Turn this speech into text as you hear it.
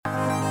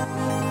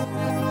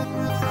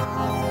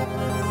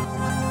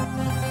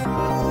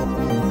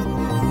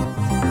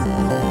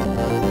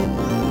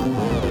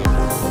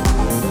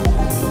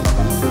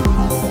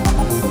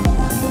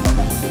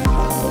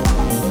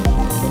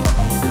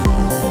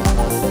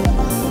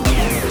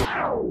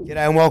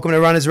G'day and welcome to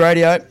Runners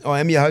Radio. I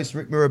am your host,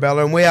 Rick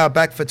Mirabella, and we are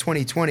back for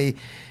 2020.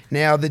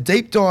 Now, the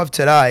deep dive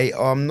today,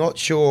 I'm not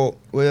sure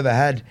we've ever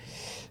had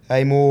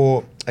a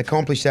more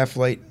accomplished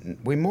athlete.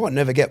 We might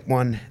never get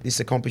one this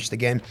accomplished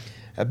again.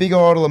 A big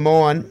idol of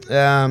mine,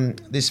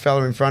 this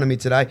fella in front of me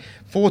today,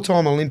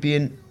 four-time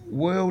Olympian,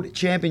 World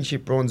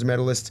Championship bronze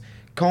medalist,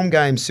 Com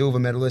Games silver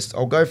medalist.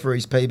 I'll go for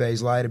his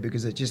PBs later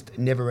because it just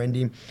never end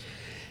him.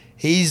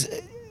 He's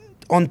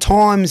on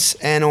times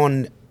and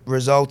on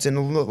results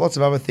and lots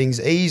of other things,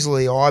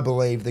 easily, I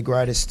believe, the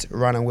greatest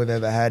runner we've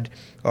ever had.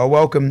 I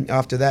welcome,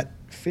 after that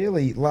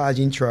fairly large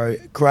intro,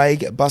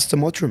 Craig Buster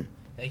Mottram.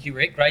 Thank you,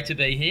 Rick. Great to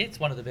be here.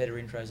 It's one of the better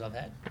intros I've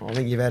had. I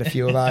think you've had a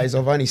few of those.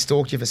 I've only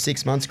stalked you for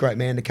 6 months, great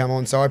man, to come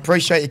on. So I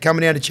appreciate you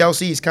coming down to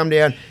Chelsea. He's come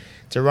down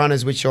to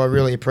Runners, which I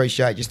really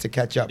appreciate, just to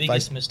catch up. The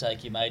biggest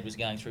mistake you made was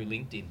going through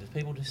LinkedIn. Do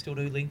people still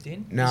do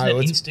LinkedIn? No,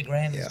 Isn't it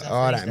Instagram and stuff?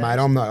 I don't, mate.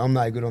 I'm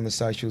no good on the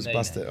socials,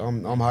 Buster.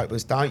 I'm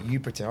hopeless. Don't you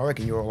pretend. I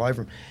reckon you're all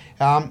over him.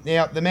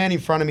 Now, the man in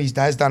front of me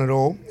has done it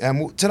all.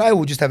 Today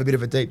we'll just have a bit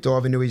of a deep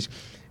dive into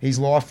his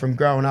life from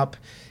growing up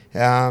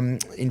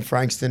in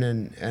Frankston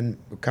and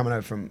coming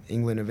over from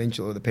England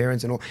eventually with the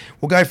parents and all.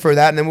 We'll go through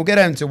that, and then we'll get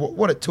into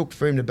what it took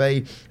for him to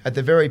be at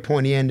the very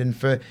pointy end, and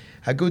for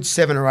a good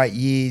 7 or 8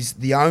 years,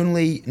 the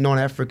only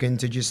non-African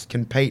to just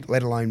compete,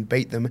 let alone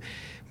beat them.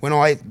 When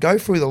I go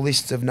through the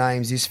list of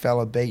names this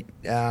fella beat,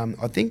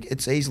 I think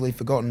it's easily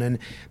forgotten, and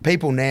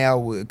people now,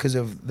 because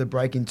of the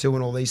breaking two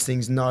and all these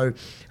things, know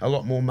a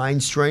lot more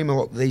mainstream, a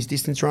lot of these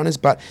distance runners,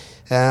 but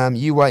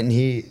you wait and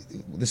hear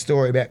the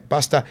story about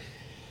Buster.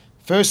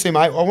 Firstly,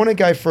 mate, I want to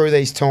go through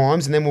these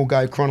times, and then we'll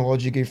go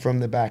chronologically from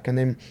the back, and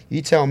then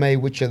you tell me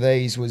which of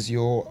these was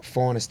your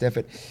finest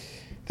effort.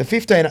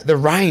 The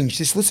range,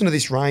 just listen to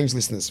this range,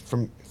 listeners,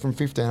 from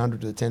 1,500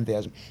 to the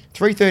 10,000.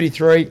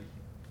 3:33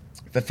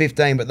 for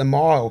 15, but the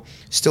mile,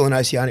 still an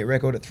oceanic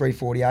record at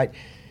 3:48.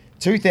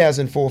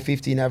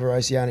 2,450, another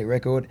oceanic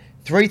record.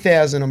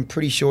 3,000, I'm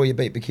pretty sure you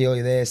beat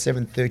Bekele there,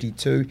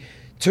 7:32.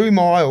 2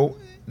 mile,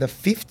 the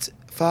 5th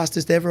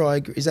fastest ever,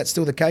 is that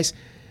still the case?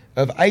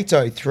 Of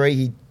 8:03,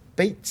 he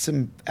beat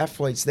some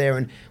athletes there,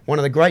 and one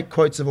of the great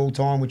quotes of all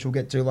time, which we'll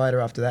get to later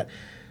after that.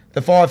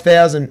 The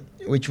 5,000,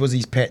 which was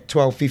his pet,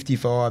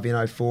 12:55 in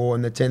 04,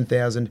 and the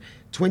 10,000,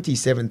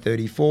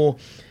 27:34.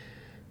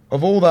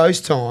 Of all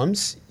those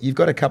times, you've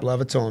got a couple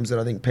other times that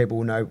I think people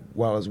will know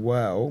well as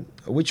well.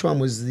 Which one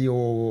was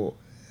your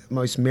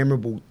most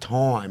memorable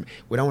time?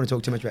 We don't want to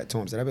talk too much about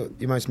times, but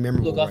your most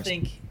memorable race. I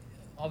think,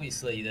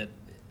 obviously,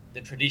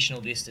 the traditional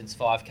distance,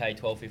 5K,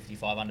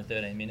 12:55, under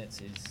 13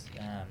 minutes,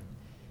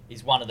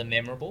 is one of the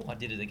memorable. I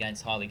did it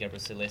against Haile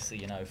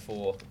Gebrselassie in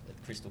 04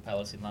 at Crystal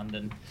Palace in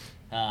London.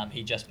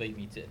 He just beat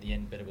me at the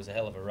end, but it was a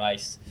hell of a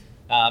race.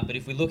 But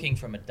if we're looking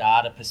from a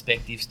data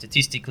perspective,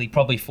 statistically,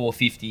 probably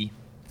 4:50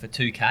 for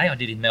 2K. I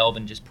did in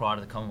Melbourne just prior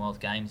to the Commonwealth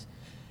Games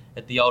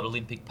at the old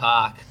Olympic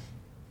Park.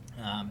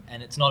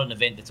 And it's not an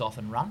event that's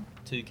often run,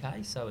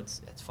 2K, so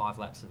it's 5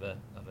 laps of an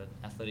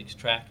athletics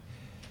track.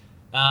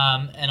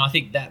 And I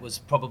think that was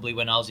probably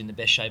when I was in the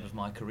best shape of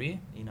my career,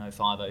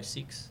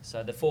 05:06.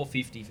 So the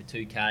 4:50 for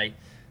 2K,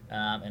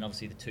 and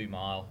obviously the 2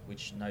 mile,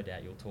 which no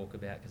doubt you'll talk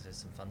about because there's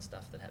some fun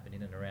stuff that happened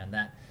in and around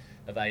that,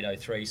 of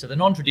 8:03. So the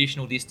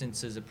non-traditional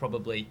distances are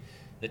probably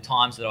the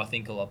times that I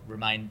think will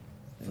remain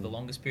for the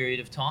longest period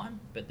of time,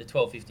 but the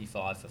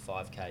 12:55 for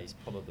 5K is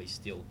probably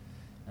still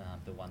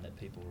the one that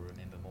people will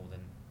remember more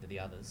than the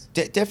others.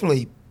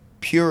 Definitely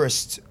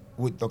purist,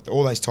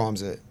 all those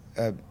times are,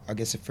 I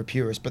guess, for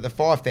purists, but the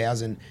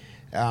 5,000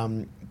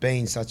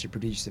 being such a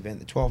prodigious event,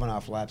 the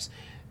 12.5 laps,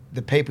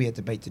 the people you had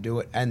to beat to do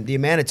it, and the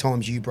amount of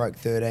times you broke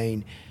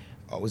 13,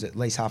 was at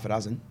least half a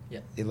dozen?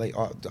 Yeah.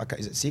 Okay,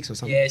 is it 6 or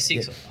something? Yeah,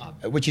 6.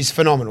 Yeah. Which is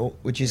phenomenal,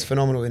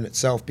 phenomenal in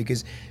itself,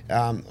 because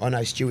I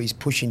know Stewie's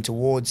pushing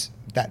towards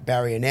that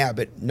barrier now,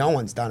 but no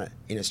one's done it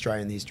in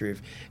Australia in the history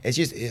of... It's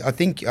just, I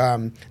think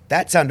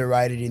that's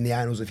underrated in the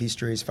annals of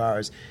history as far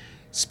as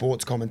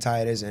sports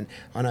commentators, and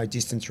I know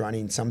distance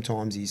running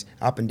sometimes is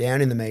up and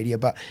down in the media,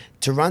 but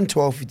to run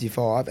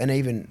 12:55, and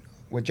even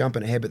we're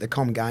jumping ahead, but the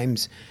Com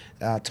Games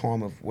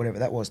time of whatever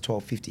that was,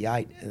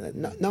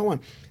 12:58, no one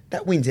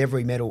that wins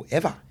every medal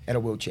ever at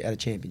a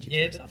championship.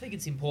 Yeah, but I think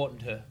it's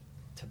important to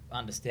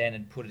understand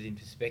and put it in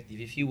perspective.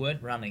 If you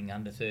weren't running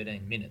under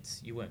 13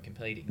 minutes, you weren't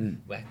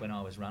competing back when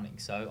I was running.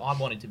 So I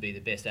wanted to be the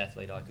best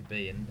athlete I could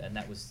be, and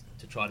that was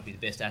to try to be the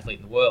best athlete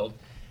in the world.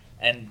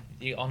 And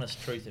the honest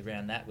truth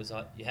around that was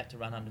you had to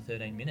run under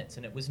 13 minutes.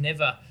 And it was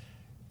never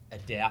a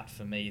doubt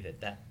for me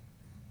that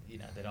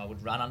I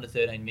would run under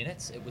 13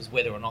 minutes. It was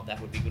whether or not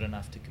that would be good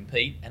enough to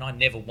compete. And I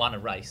never won a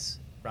race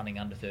running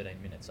under 13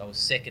 minutes. I was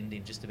second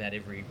in just about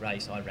every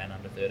race I ran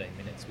under 13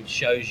 minutes, which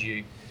shows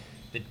you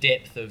the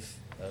depth of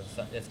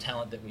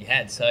talent that we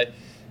had. So,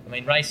 I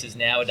mean, races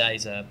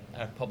nowadays are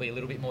probably a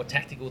little bit more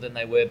tactical than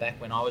they were back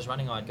when I was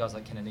running. I had guys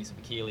like Kenenisa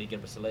Bekele,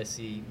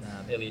 Gebrselassie,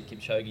 Eliud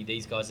Kipchoge,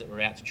 these guys that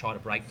were out to try to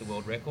break the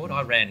world record.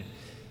 I ran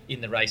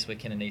in the race where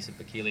Kenenisa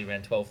Bekele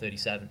ran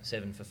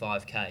 12:37 for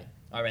 5K.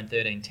 I ran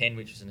 13:10,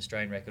 which was an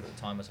Australian record at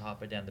the time. I was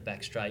halfway down the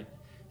back straight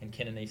and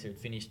Kenenisa had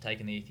finished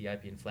taking the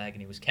Ethiopian flag,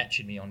 and he was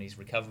catching me on his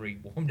recovery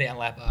warm-down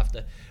lap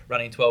after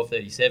running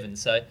 12:37.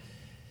 So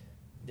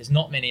there's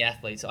not many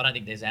athletes. I don't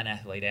think there's an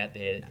athlete out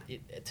there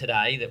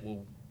today that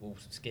will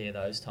scare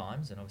those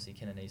times. And obviously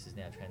Kenenisa is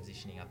now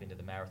transitioning up into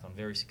the marathon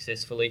very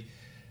successfully.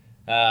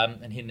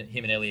 And him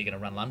and Ellie are going to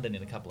run London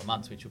in a couple of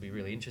months, which will be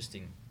really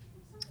interesting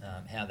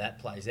how that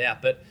plays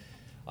out. But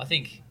I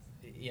think,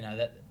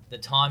 that the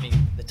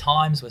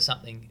times were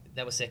something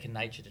that was second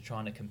nature to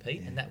trying to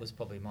compete, and that was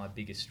probably my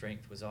biggest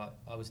strength. Was I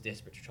was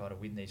desperate to try to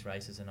win these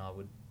races, and I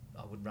would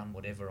run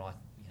whatever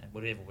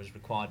was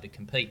required to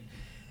compete,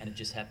 and it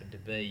just happened to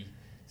be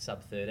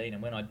sub 13.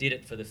 And when I did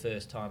it for the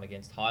first time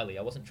against Haile,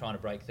 I wasn't trying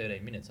to break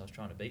 13 minutes. I was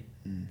trying to beat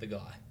the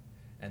guy,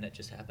 and that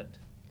just happened.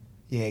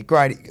 Yeah,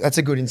 great. That's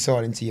a good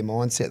insight into your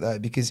mindset, though,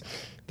 because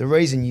the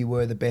reason you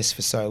were the best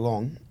for so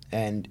long,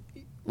 and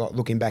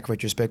looking back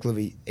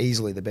retrospectively,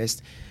 easily the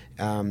best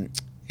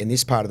in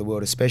this part of the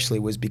world especially,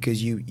 was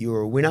because you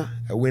were a winner,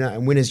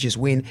 and winners just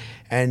win,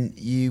 and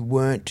you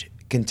weren't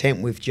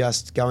content with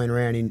just going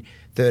around in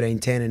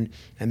 13:10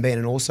 and being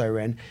an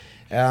also-ran.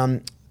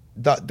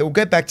 They'll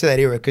get back to that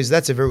era, because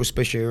that's a very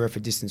special era for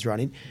distance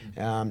running,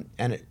 and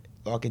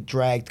it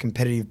dragged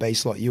competitive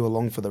beasts like you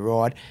along for the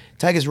ride.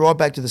 Take us right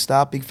back to the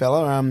start, big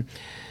fella.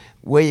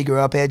 Where you grew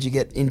up, how'd you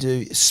get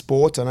into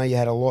sport? I know you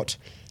had a lot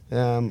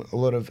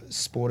of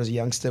sport as a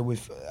youngster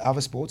with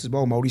other sports as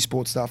well,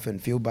 multi-sport stuff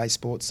and field-based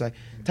sports. So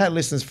take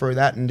listeners through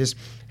that, and just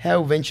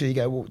how eventually you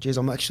go, well, geez,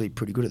 I'm actually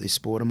pretty good at this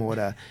sport.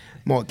 I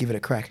might give it a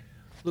crack.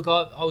 Look,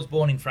 I was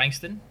born in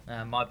Frankston.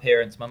 My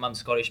mum's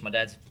Scottish, my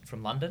dad's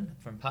from London,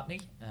 from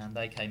Putney.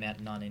 They came out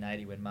in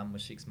 1980 when mum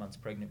was 6 months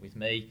pregnant with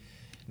me.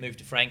 Moved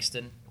to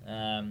Frankston,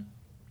 and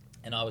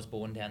I was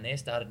born down there.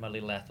 Started my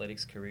little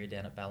athletics career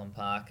down at Ballon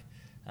Park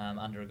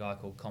under a guy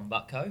called Con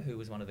Butko, who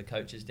was one of the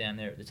coaches down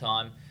there at the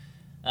time.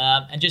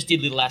 And just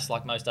did little ass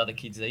like most other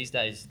kids these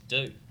days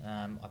do.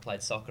 I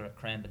played soccer at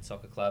Cranbourne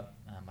Soccer Club.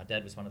 My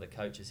dad was one of the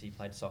coaches. He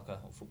played soccer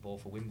or football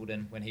for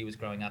Wimbledon when he was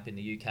growing up in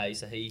the UK,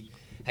 so he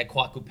had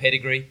quite good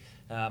pedigree.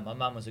 My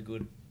mum was a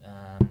good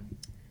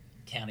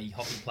county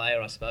hockey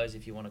player, I suppose,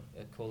 if you want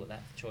to call it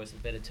that, choice of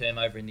a better term,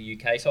 over in the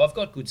UK. So I've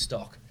got good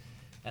stock.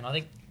 And I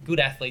think good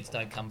athletes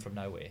don't come from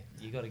nowhere.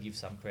 You've got to give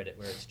some credit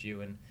where it's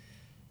due. And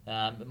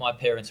but my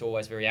parents were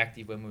always very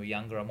active when we were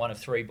younger. I'm one of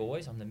three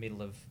boys. I'm the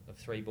middle of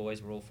three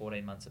boys. We're all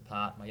 14 months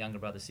apart. My younger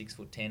brother's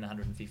 6'10",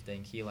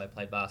 115 kilo,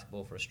 played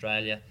basketball for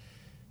Australia.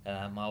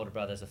 My older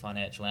brother's a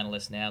financial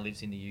analyst now,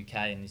 lives in the UK,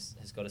 and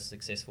has got a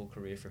successful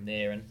career from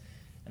there. And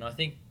I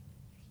think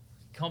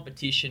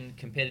competition,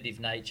 competitive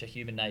nature,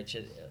 human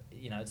nature,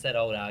 it's that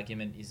old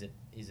argument, is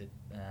it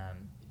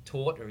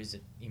taught or is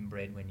it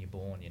inbred when you're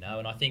born,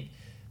 And I think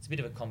it's a bit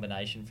of a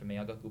combination for me.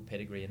 I got good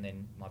pedigree, and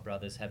then my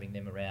brothers, having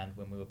them around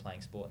when we were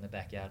playing sport in the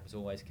backyard, was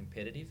always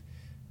competitive.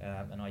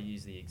 And I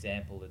use the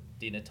example at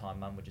dinner time,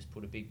 Mum would just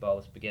put a big bowl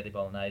of spaghetti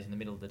bolognese in the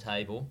middle of the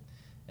table,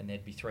 and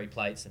there'd be 3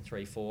 plates and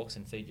 3 forks,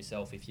 and feed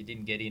yourself. If you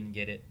didn't get in,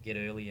 get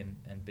early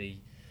and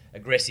be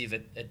aggressive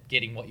at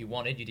getting what you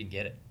wanted, you didn't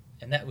get it.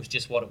 And that was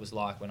just what it was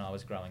like when I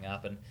was growing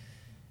up. And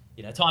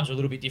times are a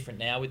little bit different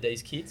now with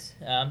these kids.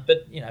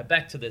 But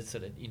back to the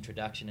sort of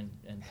introduction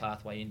and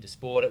pathway into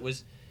sport, it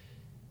was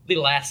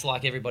little ass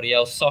like everybody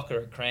else. Soccer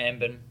at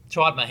Cranbourne.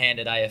 Tried my hand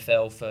at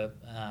AFL for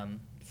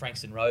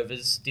Frankston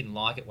Rovers. Didn't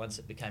like it once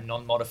it became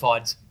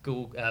non-modified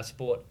school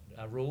sport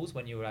rules,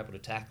 when you were able to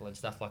tackle and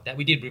stuff like that.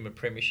 We did win a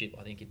premiership,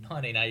 I think, in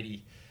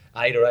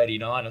 1988 or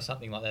 89 or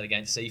something like that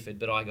against Seaford,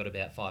 but I got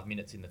about 5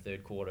 minutes in the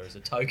third quarter as a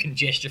token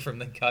gesture from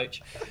the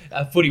coach.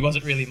 Footy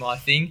wasn't really my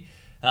thing,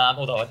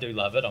 although I do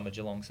love it. I'm a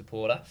Geelong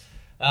supporter.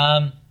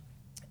 And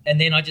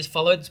then I just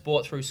followed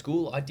sport through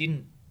school. I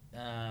didn't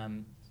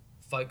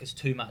focus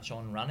too much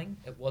on running.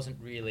 It wasn't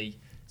really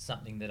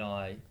something that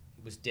I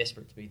was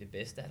desperate to be the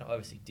best at. I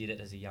obviously did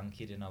it as a young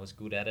kid, and I was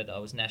good at it. I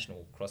was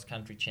national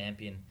cross-country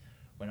champion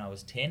when I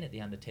was 10 at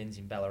the under-10s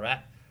in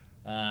Ballarat.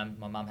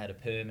 My mum had a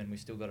perm, and we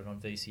still got it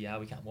on VCR.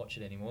 We can't watch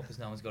it anymore because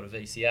no one's got a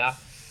VCR.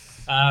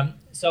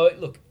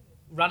 Look,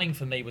 running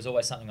for me was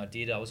always something I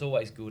did. I was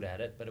always good at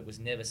it, but it was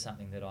never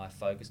something that I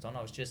focused on.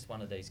 I was just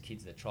one of these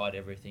kids that tried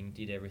everything,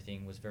 did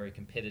everything, was very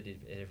competitive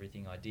at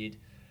everything I did.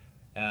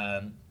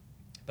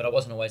 But I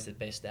wasn't always the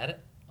best at it.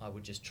 I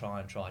would just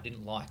try and try. I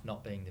didn't like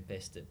not being the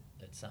best at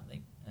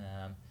something.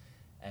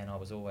 And I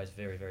was always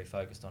very, very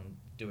focused on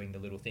doing the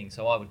little things.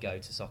 So I would go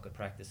to soccer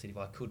practice, and if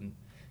I couldn't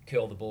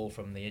curl the ball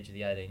from the edge of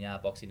the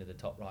 18-yard box into the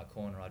top right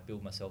corner, I'd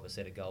build myself a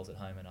set of goals at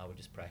home, and I would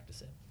just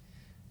practice it.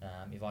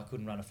 If I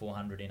couldn't run a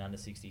 400 in under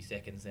 60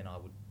 seconds, then I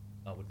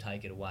would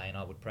take it away and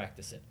I would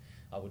practice it.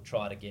 I would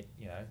try to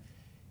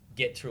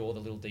get through all the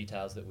little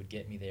details that would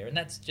get me there. And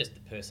that's just the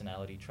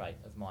personality trait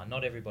of mine.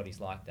 Not everybody's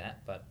like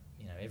that, but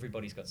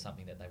everybody's got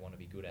something that they want to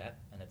be good at,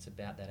 and it's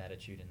about that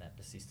attitude and that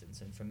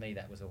persistence. And for me,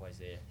 that was always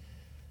there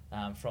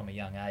from a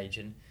young age.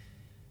 And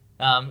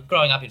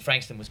growing up in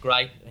Frankston was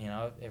great.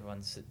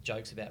 Everyone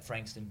jokes about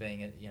Frankston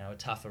being a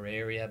tougher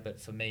area, but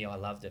for me, I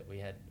loved it. We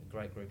had a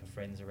great group of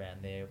friends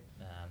around there.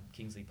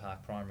 Kingsley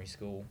Park Primary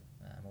School,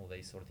 all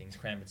these sort of things.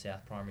 Cranbourne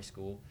South Primary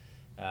School.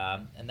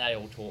 And they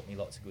all taught me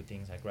lots of good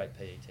things, like great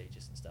PE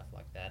teachers and stuff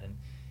like that. And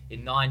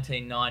in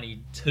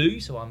 1992,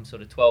 so I'm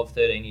sort of 12,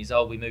 13 years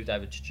old, we moved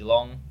over to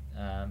Geelong.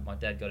 My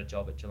dad got a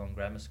job at Geelong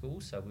Grammar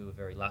School, so we were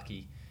very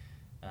lucky.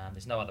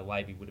 There's no other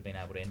way we would have been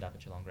able to end up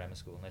at Geelong Grammar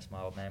School unless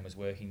my old man was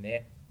working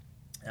there.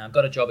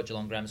 Got a job at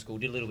Geelong Grammar School,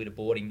 did a little bit of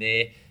boarding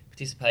there,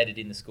 participated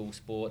in the school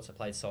sports. I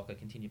played soccer,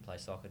 continued to play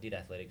soccer, did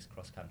athletics,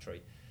 cross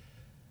country.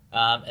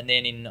 And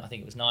then in, I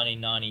think it was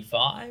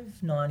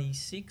 1995,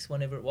 96,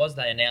 whenever it was,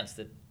 they announced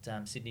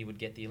that Sydney would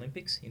get the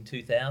Olympics in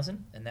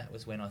 2000. And that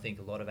was when I think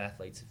a lot of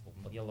athletes,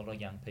 a lot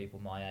of young people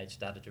my age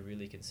started to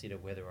really consider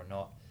whether or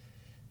not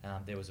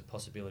there was a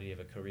possibility of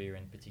a career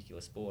in a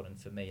particular sport. And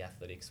for me,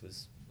 athletics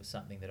was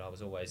something that I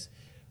was always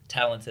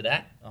talented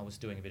at. I was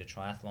doing a bit of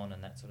triathlon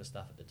and that sort of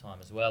stuff at the time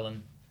as well.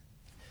 And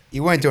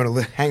you weren't doing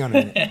hang on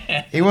a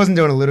minute. He wasn't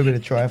doing a little bit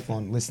of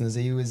triathlon, listeners.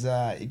 He was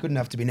good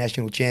enough to be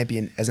national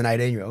champion as an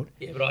 18-year-old.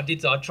 Yeah, but I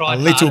tried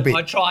hard.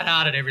 I tried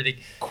hard at everything.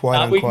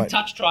 We can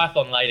touch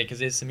triathlon later because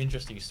there's some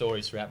interesting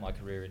stories throughout my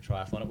career in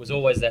triathlon. It was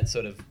always that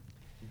sort of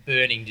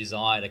burning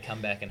desire to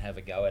come back and have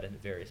a go at it in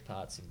various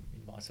parts in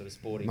my sort of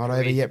sporting career. Not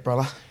over yet,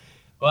 brother.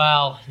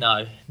 Well,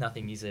 no,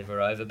 nothing is ever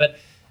over. But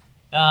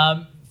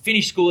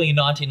finished schooling in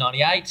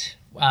 1998.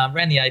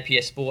 Ran the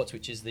APS Sports,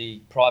 which is the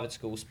private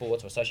school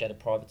sports or associated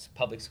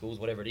public schools,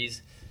 whatever it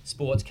is,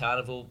 sports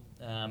carnival.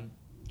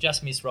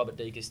 Just missed Robert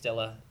De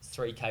Castella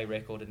 3K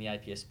record in the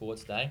APS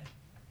Sports Day.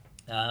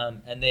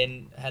 And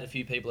then had a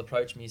few people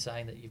approach me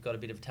saying that you've got a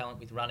bit of talent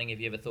with running. Have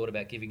you ever thought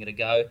about giving it a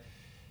go?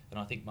 And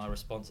I think my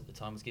response at the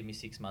time was, give me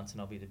 6 months and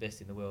I'll be the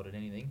best in the world at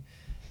anything.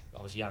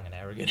 I was young and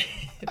arrogant.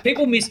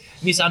 People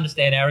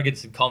misunderstand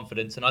arrogance and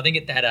confidence. And I think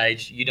at that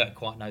age, you don't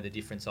quite know the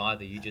difference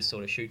either. You just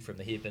sort of shoot from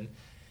the hip. And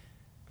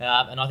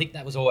I think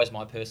that was always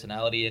my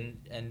personality.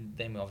 And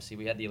then obviously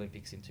we had the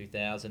Olympics in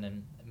 2000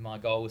 and my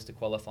goal was to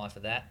qualify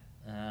for that.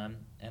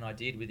 And I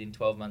did within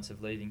 12 months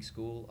of leaving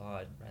school.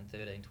 I ran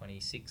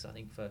 13:26, I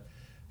think, for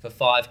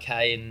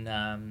 5K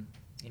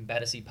in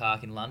Battersea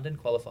Park in London,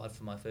 qualified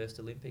for my first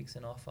Olympics,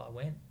 and off I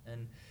went.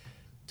 And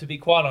to be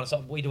quite honest,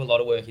 we do a lot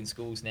of work in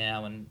schools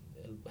now and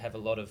have a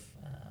lot of,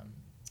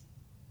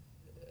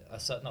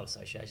 not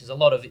associations, a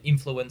lot of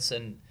influence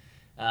and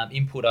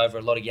input over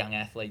a lot of young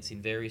athletes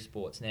in various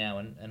sports now.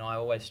 And I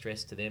always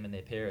stress to them and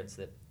their parents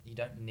that you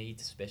don't need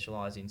to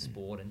specialise in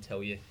sport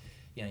until you're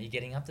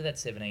getting up to that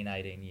 17,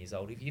 18 years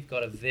old. If you've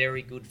got a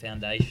very good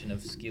foundation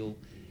of skill,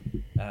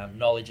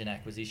 knowledge and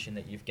acquisition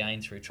that you've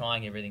gained through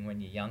trying everything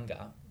when you're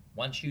younger,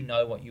 once you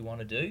know what you want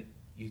to do,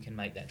 you can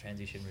make that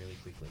transition really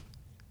quickly.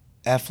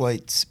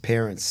 Athletes,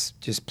 parents,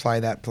 just play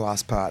that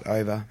plus part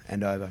over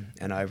and over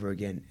and over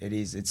again.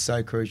 It's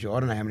so crucial. I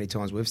don't know how many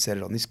times we've said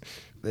it on this.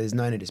 There's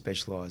no need to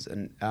specialise.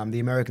 And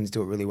the Americans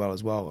do it really well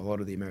as well, a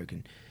lot of the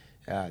American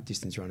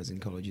distance runners in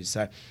colleges.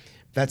 So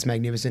that's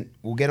magnificent.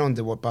 We'll get on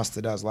to what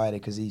Buster does later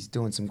because he's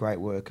doing some great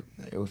work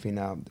within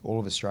all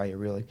of Australia,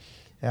 really.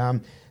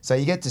 So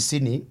you get to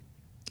Sydney,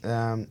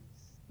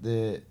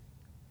 the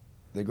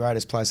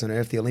greatest place on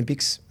earth, the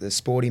Olympics, the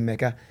sporting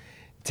mecca.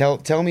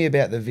 Tell me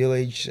about the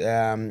village.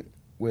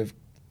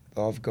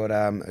 I've got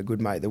a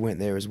good mate that went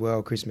there as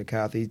well, Chris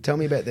McCarthy. Tell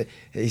me about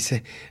he's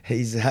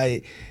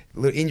a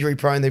little injury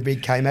prone, the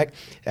big K-Mac.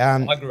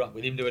 I grew up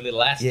with him doing a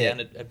little ass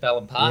down at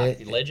Ballon Park,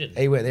 legend.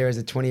 He went there as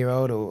a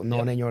 20-year-old or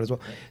 19-year-old as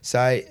well.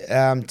 So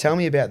tell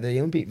me about the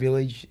Olympic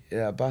Village.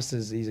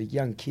 Buster's, he's a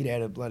young kid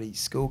out of bloody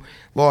school.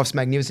 Life's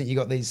magnificent. You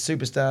got these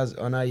superstars.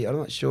 I'm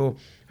not sure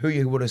who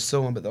you would have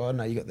saw him, but I don't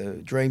know, you got the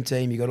Dream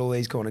Team, you got all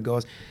these kind of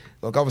guys.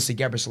 Like obviously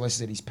Gabriel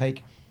Celeste at his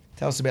peak.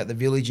 Tell us about the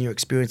village and your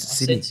experience at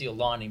Sydney. I sense you're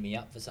lining me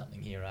up for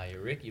something here, are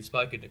you, Rick? You've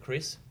spoken to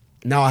Chris?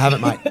 No, I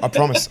haven't, mate. I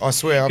promise. I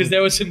swear. Because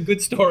there were some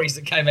good stories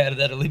that came out of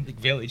that Olympic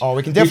Village. Oh,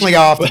 we can definitely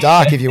go after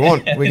dark if you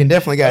want. We can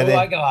definitely go there. I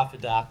won't go after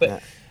dark.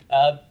 But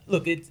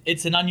look,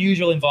 it's an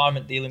unusual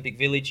environment, the Olympic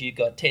Village. You've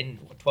got 10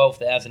 or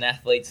 12,000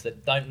 athletes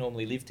that don't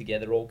normally live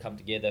together, all come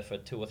together for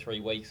 2 or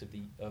 3 weeks of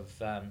the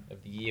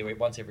year,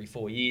 once every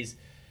 4 years,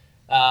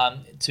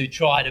 to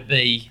try to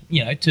be,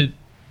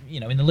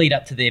 in the lead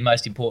up to their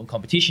most important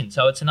competition.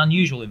 So it's an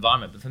unusual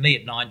environment. But for me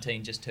at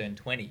 19, just turned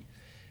 20,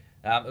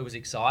 it was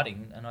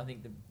exciting. And I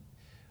think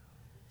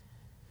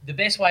the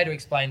best way to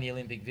explain the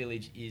Olympic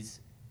Village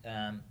is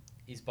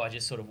by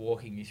just sort of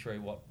walking you through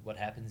what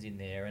happens in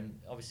there. And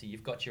obviously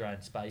you've got your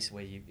own space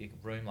where you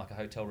room, like a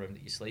hotel room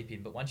that you sleep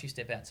in. But once you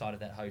step outside of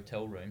that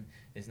hotel room,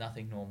 there's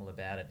nothing normal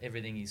about it.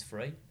 Everything is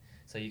free.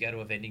 So you go to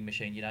a vending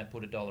machine, you don't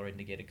put $1 in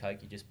to get a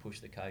Coke, you just push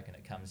the Coke and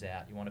it comes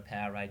out. You want a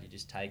Powerade, you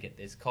just take it.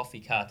 There's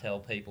coffee cartel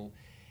people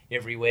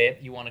everywhere.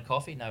 You want a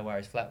coffee? No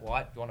worries. Flat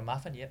white. You want a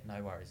muffin? Yep,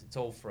 no worries. It's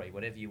all free,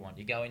 whatever you want.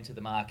 You go into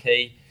the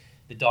marquee,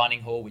 the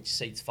dining hall, which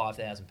seats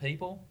 5,000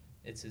 people.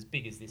 It's as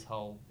big as this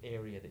whole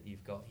area that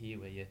you've got here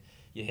where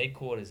your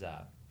headquarters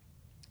are.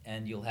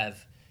 And you'll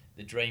have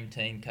the Dream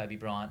Team, Kobe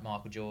Bryant,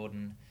 Michael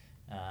Jordan,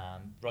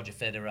 Roger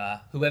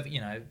Federer, whoever,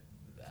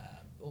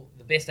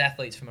 the best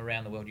athletes from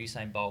around the world,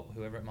 Usain Bolt,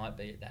 whoever it might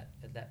be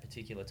at that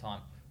particular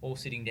time, all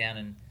sitting down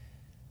and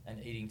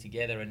and eating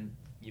together, and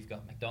you've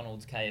got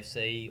McDonald's,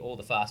 KFC, all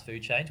the fast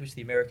food chains, which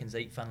the Americans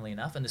eat, funnily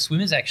enough, and the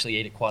swimmers actually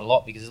eat it quite a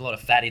lot because there's a lot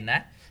of fat in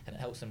that, and it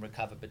helps them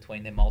recover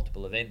between their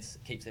multiple events.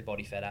 It keeps their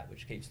body fat up,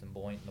 which keeps them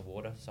buoyant in the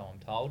water, so I'm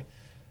told.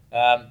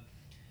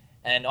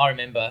 And I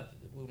remember,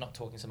 we're not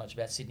talking so much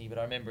about Sydney, but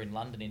I remember in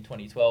London in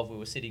 2012, we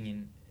were sitting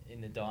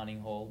in the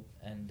dining hall,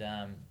 and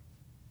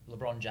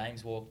LeBron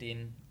James walked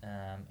in,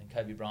 and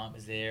Kobe Bryant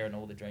was there, and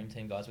all the Dream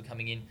Team guys were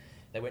coming in.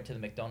 They went to the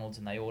McDonald's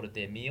and they ordered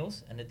their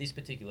meals. And at this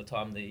particular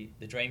time, the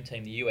Dream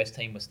Team, the US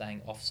team, was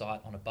staying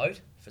off-site on a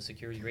boat for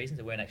security reasons.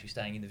 They weren't actually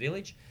staying in the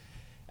village.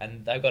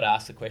 And they got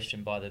asked the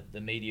question by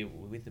the media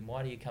with them,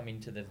 why do you come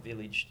into the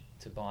village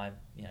to buy,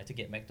 to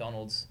get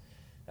McDonald's?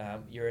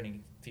 You're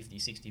earning 50,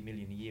 60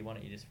 million a year. Why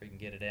don't you just freaking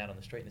get it out on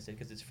the street? And they said,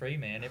 because it's free,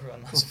 man.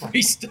 Everyone loves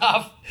free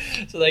stuff.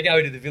 So they go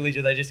into the village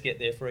and they just get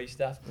their free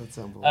stuff. That's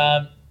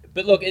unbelievable.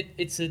 But look,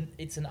 it's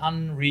an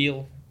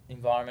unreal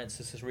environment. It's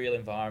just a real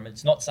environment.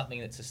 It's not something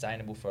that's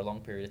sustainable for a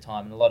long period of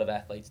time, and a lot of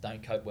athletes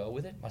don't cope well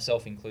with it,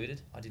 myself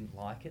included. I didn't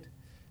like it.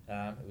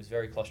 It was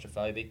very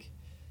claustrophobic.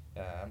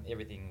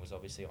 Everything was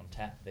obviously on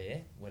tap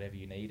there, whatever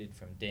you needed,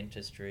 from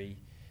dentistry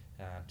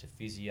to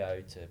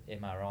physio to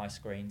MRI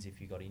screens if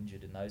you got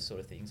injured and those sort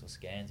of things, or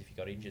scans if you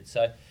got injured.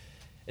 So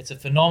it's a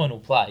phenomenal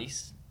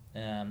place,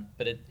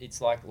 but it's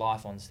like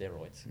life on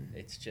steroids.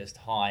 It's just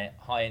high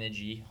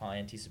energy, high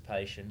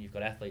anticipation. You've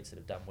got athletes that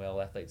have done well,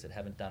 athletes that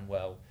haven't done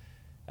well.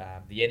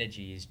 The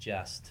energy is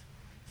just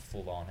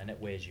full on, and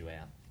it wears you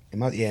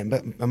out. Yeah,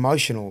 but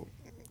emotional,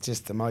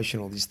 just the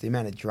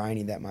amount of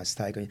draining that must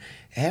take on you.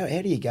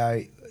 How do you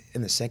go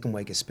in the second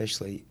week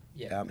especially?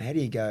 Yeah. How do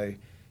you go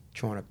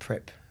trying to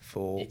prep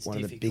for It's one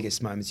difficult. of the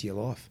biggest moments of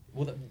your life?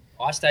 Well,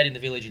 I stayed in the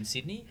village in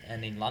Sydney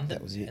and in London.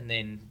 That was it. And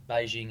then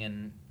Beijing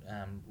and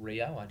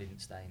Rio, I didn't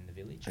stay in the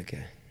village.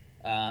 Okay.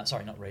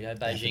 Sorry, not Rio.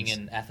 Beijing Athens.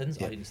 and Athens,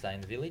 Yeah. I didn't stay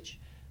in the village.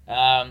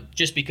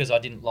 Just because I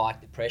didn't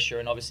like the pressure,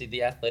 and obviously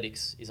the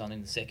athletics is on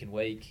in the second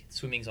week,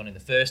 swimming's on in the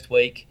first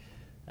week,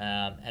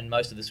 and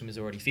most of the swimmers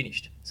are already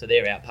finished. So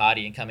they're out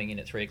partying, coming in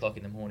at 3 o'clock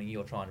in the morning,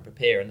 you're trying to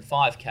prepare. And the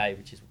 5K,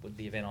 which is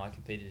the event I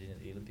competed in at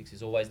the Olympics,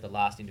 is always the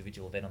last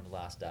individual event on the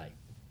last day,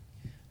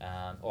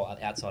 or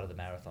outside of the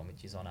marathon,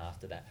 which is on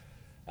after that.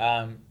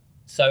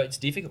 So it's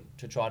difficult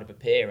to try to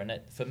prepare. And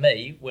for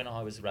me, when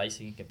I was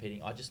racing and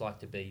competing, I just like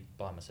to be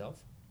by myself.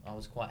 I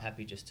was quite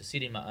happy just to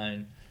sit in my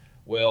own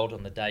world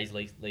on the days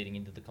leading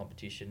into the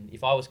competition.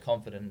 If I was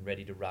confident and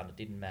ready to run, it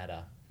didn't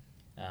matter.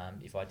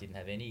 If I didn't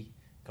have any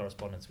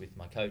correspondence with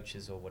my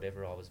coaches or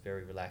whatever, I was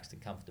very relaxed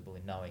and comfortable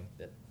in knowing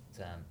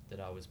that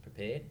I was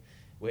prepared.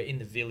 We're in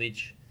the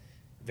village,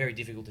 very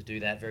difficult to do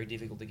that, very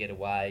difficult to get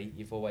away.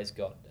 You've always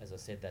got, as I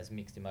said, those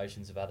mixed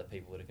emotions of other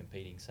people that are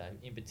competing. So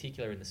in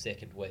particular in the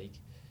second week,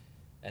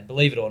 and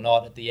believe it or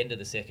not, at the end of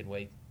the second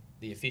week,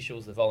 the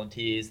officials, the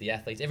volunteers, the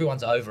athletes,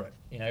 everyone's over it.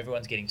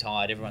 Everyone's getting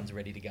tired, everyone's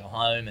ready to go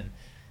home, and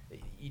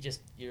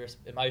you're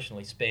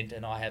emotionally spent,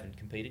 and I haven't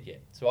competed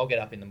yet. So I'll get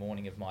up in the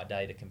morning of my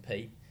day to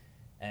compete,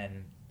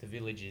 and the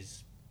village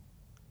is,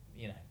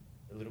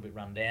 a little bit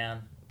run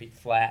down, a bit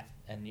flat,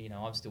 and,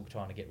 I'm still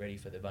trying to get ready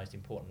for the most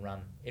important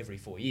run every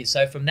 4 years.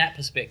 So from that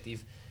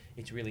perspective,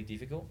 it's really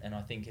difficult, and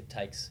I think it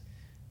takes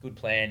good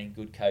planning,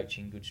 good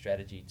coaching, good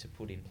strategy to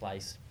put in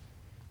place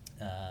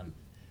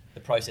the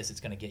process that's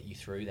going to get you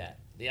through that.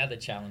 The other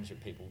challenge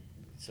that people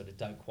sort of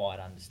don't quite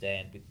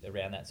understand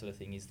around that sort of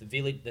thing is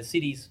the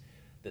cities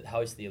that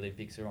host the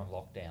Olympics are on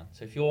lockdown.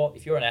 So if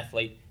you're an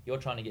athlete, you're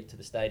trying to get to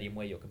the stadium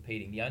where you're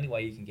competing, the only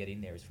way you can get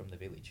in there is from the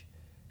village,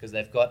 because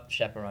they've got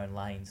chaperone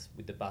lanes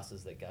with the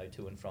buses that go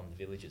to and from the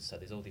villages. So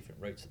there's all different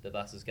routes that the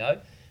buses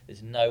go.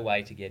 There's no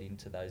way to get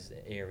into those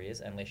areas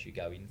unless you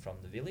go in from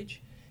the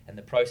village. And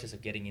the process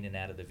of getting in and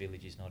out of the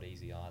village is not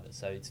easy either.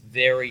 So it's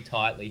very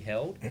tightly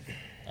held,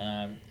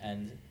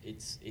 and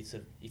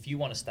if you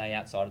want to stay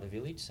outside of the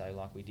village, so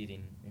like we did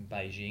in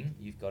Beijing,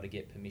 you've got to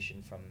get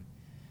permission from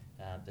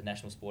the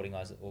National Sporting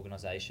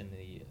Organisation,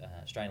 the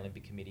Australian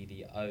Olympic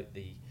Committee,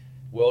 the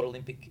World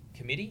Olympic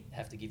Committee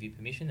have to give you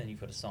permission, and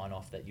you've got to sign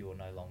off that you are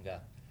no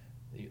longer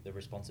the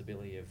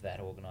responsibility of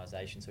that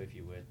organisation. So if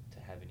you were to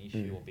have an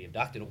issue or be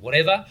abducted or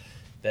whatever,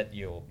 that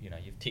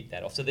you've ticked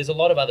that off. So there's a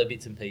lot of other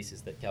bits and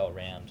pieces that go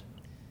around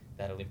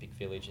that Olympic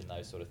Village and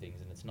those sort of things,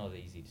 and it's not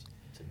easy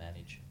to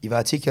manage. You've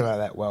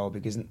articulated that well,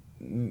 because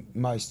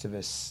most of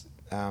us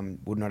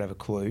would not have a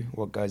clue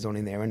what goes on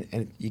in there,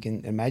 and you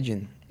can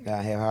imagine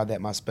how hard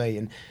that must be.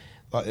 And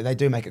they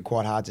do make it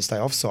quite hard to stay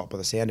off-site by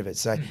the sound of it.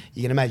 So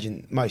you can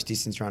imagine most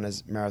distance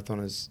runners,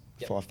 marathoners,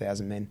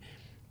 5,000 men,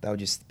 they'll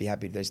just be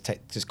happy to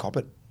just cop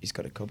it. You just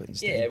got to cop it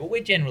instead. Yeah, well,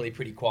 we're generally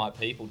pretty quiet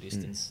people,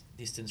 distance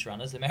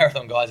runners. The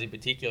marathon guys in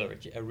particular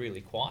are really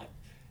quiet.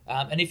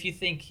 And if you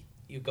think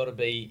you've got to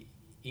be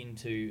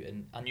into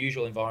an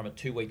unusual environment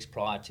 2 weeks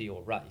prior to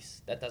your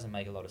race, that doesn't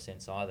make a lot of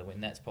sense either, when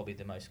that's probably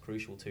the most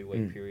crucial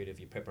 2-week period of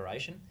your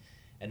preparation.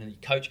 And then your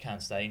coach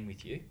can't stay in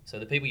with you. So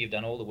the people you've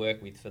done all the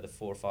work with for the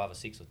 4 or 5 or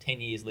 6 or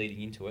 10 years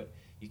leading into it,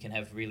 you can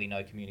have really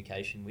no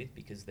communication with,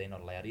 because they're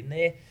not allowed in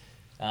there.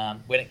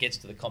 When it gets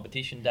to the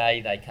competition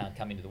day, they can't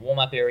come into the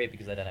warm-up area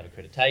because they don't have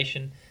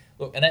accreditation.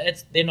 Look, and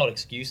they're not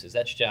excuses.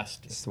 That's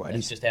just just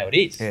how it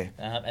is. Yeah.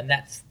 And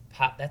that's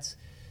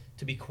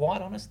to be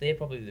quite honest, they're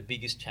probably the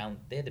biggest challenge.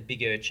 They're the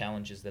bigger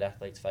challenges that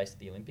athletes face at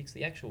the Olympics.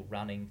 The actual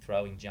running,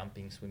 throwing,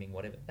 jumping, swimming,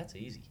 whatever, that's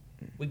easy.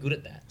 We're good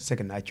at that.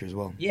 Second nature as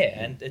well. Yeah,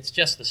 and it's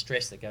just the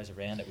stress that goes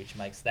around it which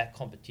makes that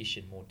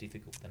competition more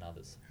difficult than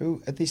others.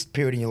 Who, at this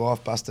period in your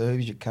life, Buster, who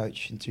was your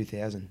coach in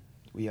 2000?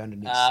 Were you under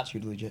Nick's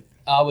tutelage yet?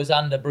 I was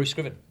under Bruce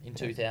Scriven in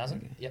 2000.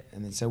 Okay. Yep.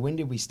 And then, so when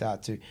did we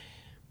start to...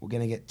 We're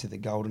going to get to the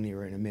golden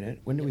era in a minute.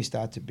 When did we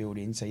start to build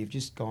in? So you've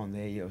just gone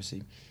there, you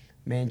obviously...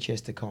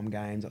 Manchester Com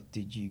Games,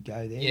 did you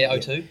go there? Yeah,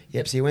 02.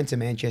 Yep, so you went to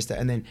Manchester,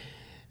 and then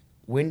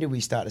when did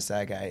we start to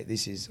say, okay,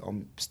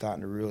 I'm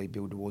starting to really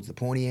build towards the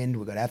pointy end,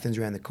 we've got Athens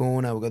around the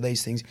corner, we've got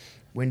these things.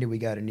 When did we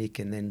go to Nick,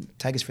 and then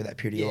take us through that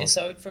period of your life?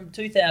 So from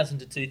 2000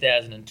 to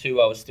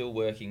 2002, I was still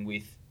working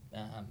with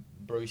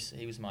Bruce,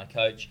 he was my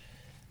coach.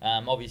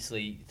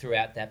 Obviously,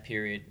 throughout that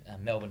period,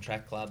 Melbourne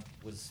Track Club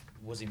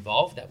was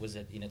involved. That was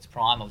in its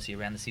prime, obviously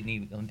around the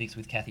Sydney Olympics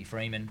with Kathy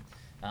Freeman,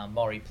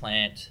 Maury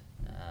Plant,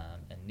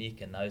 and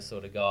Nick and those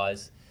sort of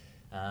guys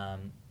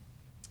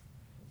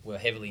were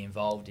heavily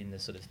involved in the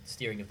sort of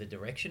steering of the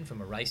direction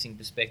from a racing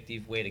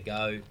perspective, where to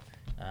go,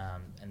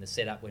 and the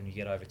setup when you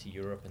get over to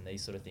Europe and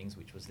these sort of things,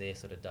 which was their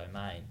sort of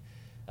domain.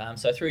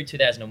 So through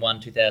 2001,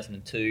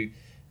 2002,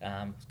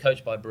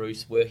 coached by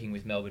Bruce, working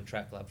with Melbourne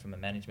Track Club from a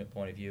management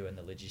point of view and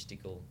the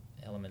logistical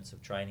elements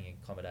of training and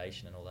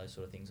accommodation and all those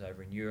sort of things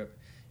over in Europe.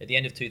 At the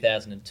end of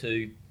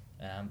 2002,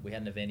 we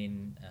had an event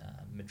in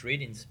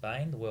Madrid in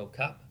Spain, the World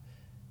Cup,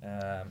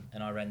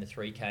 and I ran the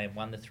 3K and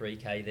won the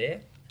 3K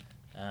there.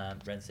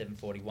 Ran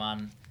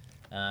 7:41,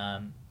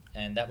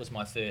 and that was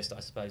my first,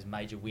 I suppose,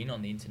 major win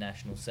on the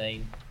international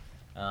scene.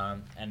 I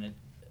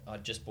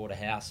just bought a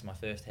house, my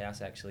first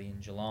house actually in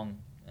Geelong,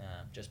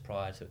 just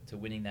prior to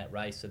winning that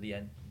race. So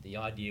the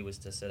idea was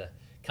to sort of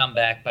come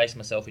back, base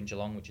myself in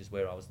Geelong, which is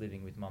where I was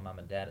living with my mum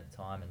and dad at the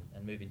time,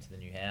 and move into the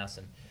new house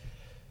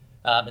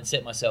and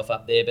set myself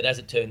up there. But as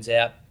it turns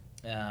out,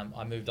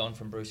 I moved on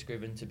from Bruce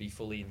Scriven to be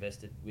fully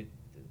invested with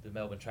the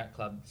Melbourne Track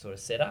Club sort of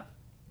setup,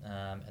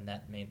 and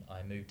that meant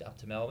I moved up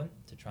to Melbourne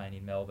to train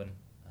in Melbourne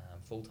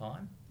full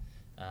time.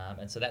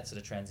 And so that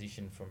sort of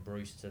transition from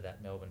Bruce to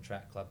that Melbourne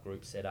Track Club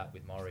group set up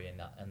with Maury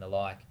and the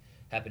like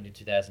happened in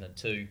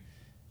 2002,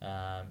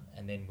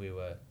 and then we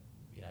were,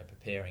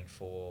 preparing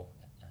for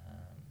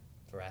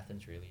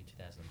Athens really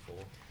 2004.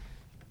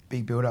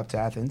 Big build up to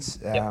Athens,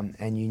 Yep.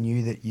 and you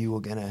knew that you were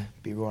going to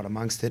be right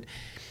amongst it.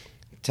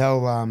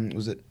 Tell,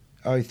 was it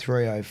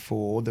 03,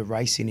 04, the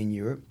racing in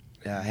Europe?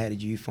 How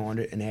did you find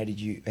it, and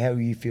how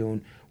were you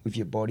feeling with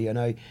your body? I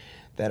know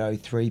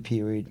that 03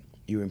 period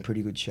you were in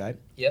pretty good shape.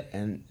 Yep.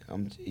 And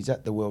is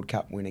that the World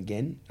Cup win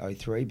again?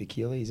 03,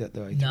 Bikili? Is that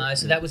the 03? No,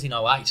 so that was in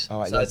 08.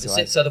 Oh, so, that's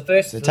right. So the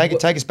first. So take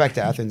us back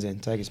to Athens then.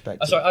 Take us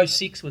back. Sorry,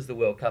 06 was the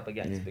World Cup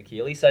against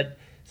Bikili.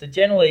 So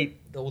generally,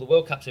 the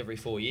World Cup's every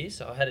 4 years.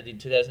 So I had it in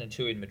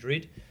 2002 in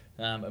Madrid.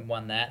 And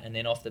won that, and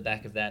then off the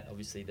back of that,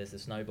 obviously there's the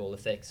snowball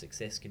effect.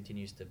 Success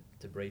continues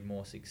to breed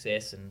more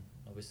success, and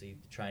obviously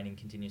the training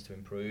continues to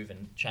improve,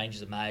 and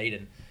changes are made,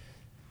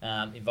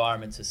 and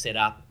environments are set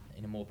up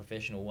in a more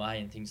professional way,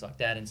 and things like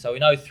that. And so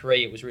in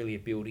 03, it was really a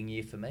building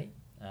year for me.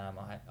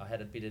 I had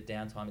a bit of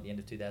downtime at the end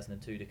of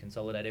 2002 to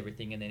consolidate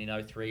everything, and then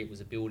in 03 it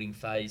was a building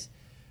phase,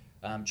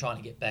 trying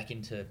to get back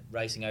into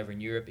racing over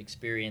in Europe,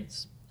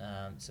 experience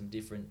some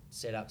different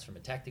setups from a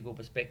tactical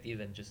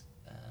perspective, and just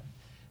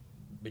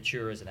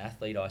mature as an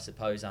athlete, I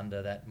suppose,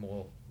 under that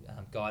more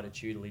guided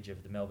tutelage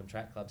of the Melbourne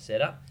Track Club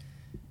setup.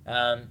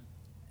 And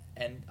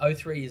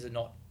 03 is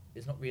not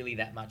really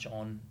that much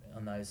on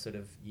those sort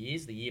of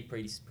years. The year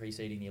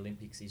preceding the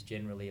Olympics is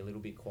generally a little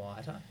bit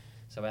quieter,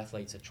 so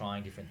athletes are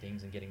trying different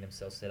things and getting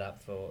themselves set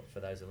up for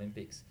those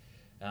Olympics,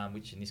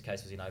 which in this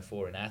case was in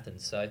 04 in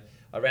Athens. So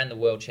I ran the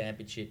World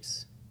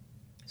Championships.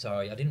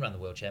 Sorry, I didn't run the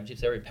World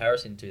Championships. They were in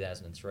Paris in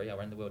 2003. I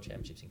ran the World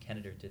Championships in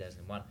Canada in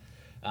 2001.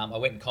 I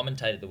went and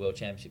commentated the World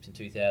Championships in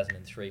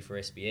 2003 for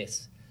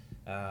SBS,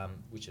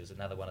 which was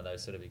another one of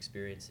those sort of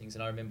experience things.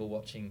 And I remember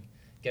watching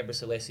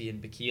Gebrselassie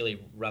and Bikili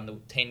run the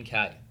 10K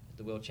at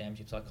the World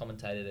Championships. I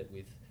commentated it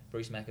with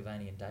Bruce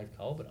McAvaney and Dave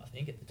Colbert, I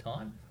think, at the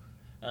time.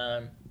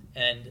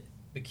 And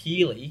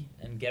Bikili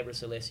and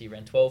Gebrselassie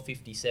ran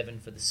 12:57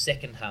 for the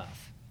second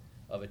half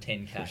of a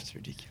 10K. That's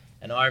ridiculous.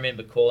 And I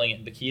remember calling it,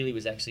 and Bikili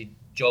was actually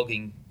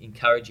jogging,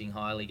 encouraging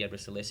Haile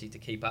Gebrselassie to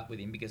keep up with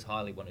him, because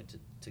Haile wanted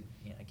to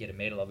get a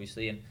medal,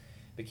 obviously, and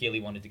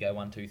Bikili wanted to go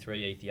 1, 2,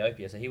 3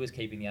 Ethiopia. So he was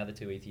keeping the other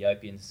two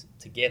Ethiopians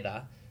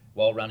together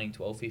while running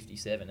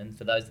 12:57. And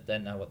for those that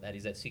don't know what that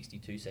is, that's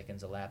 62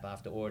 seconds a lap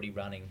after already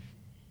running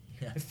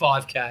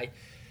 5K,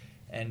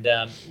 and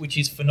which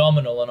is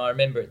phenomenal. And I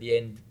remember at the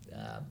end,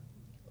 I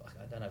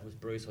don't know if it was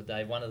Bruce or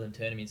Dave, one of them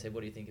turned to me and said, "What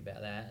do you think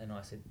about that?" And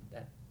I said,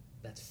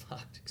 that's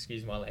fucked,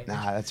 excuse my language.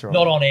 Nah, that's right.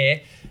 Not on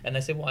air. And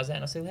they said, "Why is that?"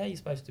 And I said, "How are you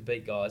supposed to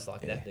beat guys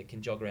like that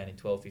can jog around in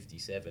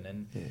 12:57?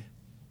 And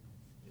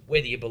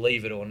whether you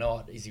believe it or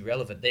not is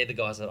irrelevant. They're the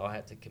guys that I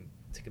had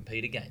to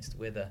compete against.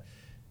 Whether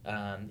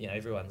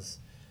everyone's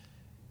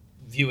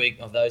viewing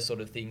of those sort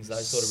of things,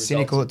 those sort of results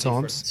cynical at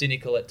times.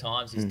 Cynical at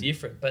times is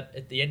different, but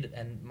at the end,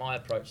 and my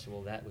approach to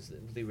all that was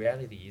that the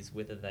reality is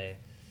whether they're,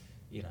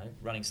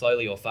 running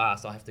slowly or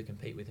fast, I have to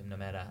compete with them no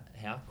matter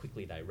how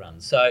quickly they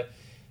run. So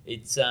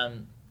it's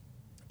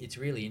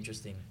really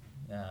interesting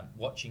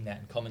watching that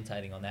and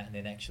commentating on that, and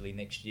then actually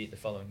next year, the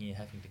following year,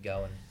 having to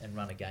go and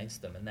run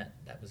against them, and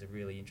that was a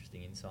really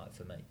interesting insight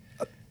for me.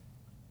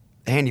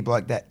 Handy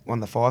bloke that won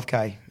the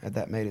 5K at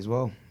that meet as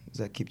well. Was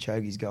that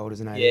Kipchoge's gold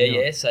as an 18?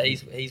 Yeah. So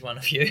he's one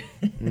of few.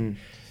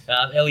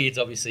 Elliott's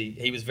obviously,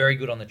 he was very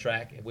good on the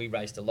track. We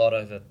raced a lot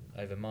over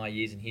my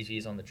years and his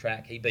years on the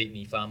track. He beat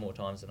me far more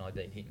times than I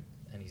beat him,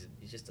 and he's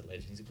just a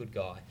legend. He's a good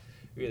guy,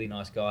 really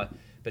nice guy.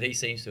 But he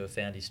seems to have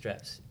found his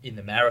straps in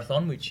the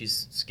marathon, which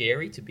is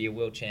scary to be a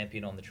world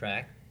champion on the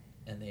track,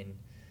 and then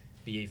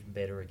be even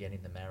better again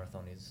in the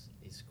marathon is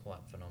quite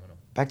phenomenal.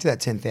 Back to that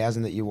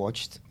 10,000 that you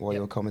watched while you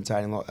were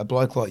commentating, like a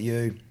bloke like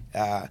you.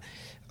 I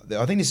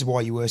think this is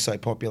why you were so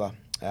popular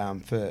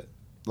for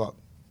like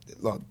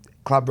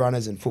club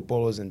runners and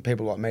footballers and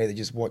people like me that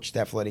just watched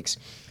athletics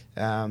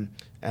and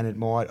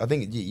admired. I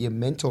think your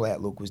mental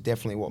outlook was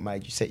definitely what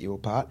made you set you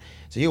apart.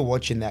 So you're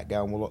watching that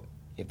going, well, look,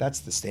 if that's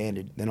the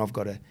standard, then I've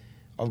got to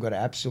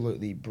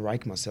absolutely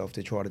break myself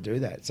to try to do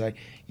that. So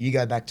you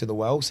go back to the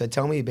well. So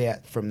tell me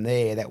about from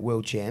there, that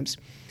world champs,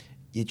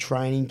 your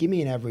training. Give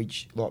me an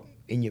average, like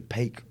in your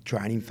peak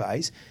training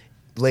phase,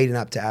 leading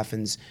up to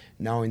Athens,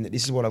 knowing that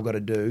this is what I've got to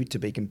do to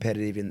be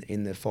competitive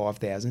in the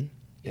 5,000,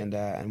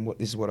 and what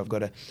this is what I've got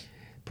to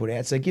put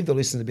out. So give the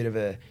listeners a bit of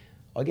an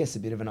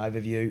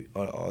overview,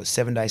 or a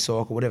 7-day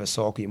cycle, whatever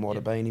cycle you might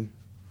have been in.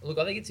 Look,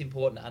 I think it's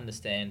important to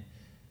understand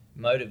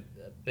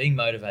being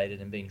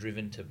motivated and being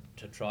driven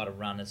to try to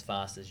run as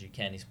fast as you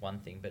can is one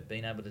thing, but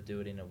being able to do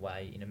it in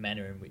a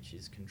manner in which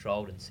is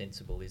controlled and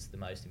sensible is the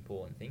most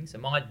important thing. So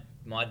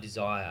my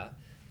desire,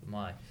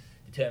 my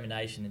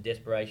determination and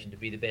desperation to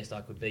be the best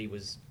I could be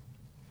was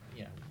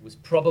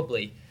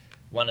probably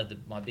one of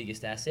my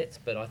biggest assets.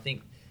 But I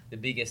think the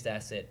biggest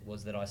asset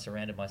was that I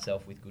surrounded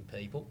myself with good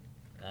people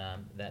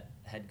that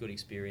had good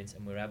experience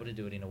and were able to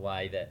do it in a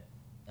way that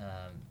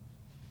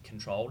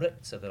controlled it,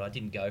 so that I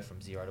didn't go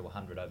from 0 to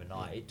 100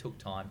 overnight. It took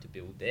time to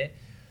build there.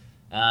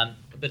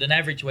 But an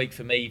average week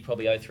for me,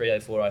 probably 03,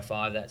 04,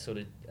 05, that sort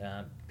of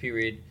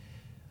period,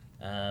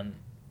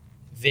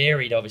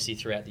 varied obviously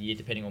throughout the year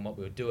depending on what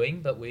we were doing,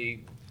 but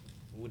we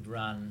would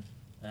run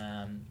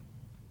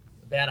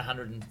about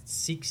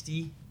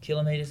 160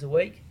 kilometres a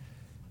week.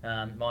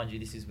 Mind you,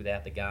 this is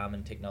without the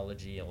Garmin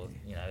technology or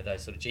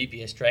those sort of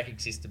GPS tracking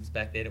systems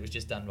back then. It was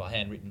just done by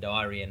handwritten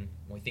diary, and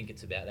we think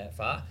it's about that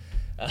far.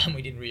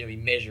 We didn't really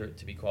measure it,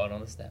 to be quite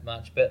honest, that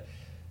much. But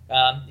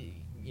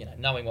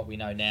knowing what we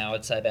know now,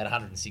 I'd say about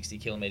 160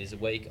 kilometres a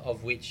week,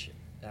 of which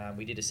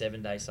we did a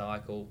 7-day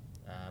cycle,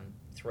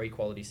 3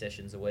 quality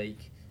sessions a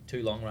week,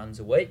 2 long runs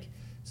a week.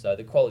 So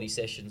the quality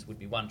sessions would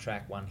be 1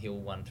 track, 1 hill,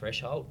 1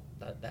 threshold,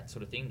 that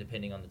sort of thing,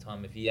 depending on the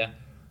time of year.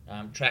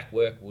 Track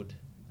work would,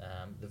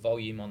 the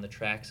volume on the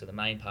track, so the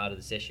main part of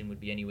the session would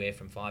be anywhere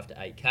from 5 to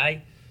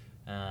 8K,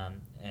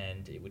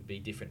 and it would be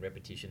different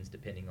repetitions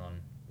depending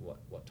on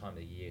what time of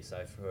the year.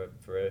 So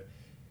for a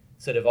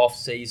sort of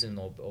off-season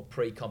or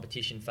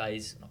pre-competition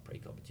phase, not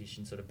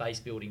pre-competition, sort of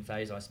base building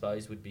phase, I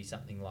suppose, would be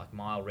something like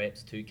mile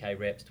reps, 2K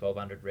reps,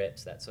 1,200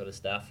 reps, that sort of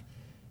stuff.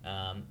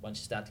 Once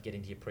you start to get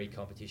into your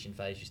pre-competition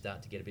phase, you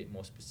start to get a bit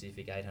more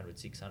specific, 800,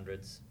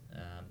 600s,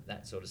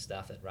 that sort of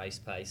stuff at race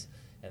pace.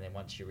 And then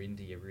once you're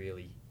into your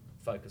really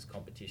focused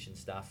competition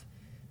stuff,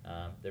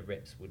 the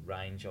reps would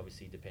range,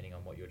 obviously, depending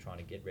on what you're trying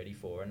to get ready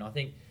for. And I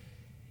think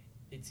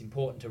it's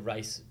important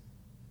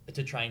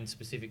to train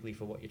specifically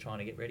for what you're trying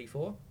to get ready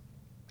for.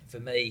 For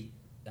me,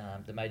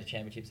 the major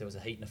championships, there was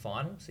a heat and a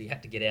final, so you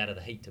had to get out of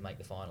the heat to make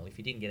the final. If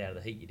you didn't get out of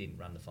the heat, you didn't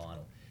run the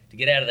final. To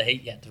get out of the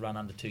heat, you had to run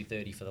under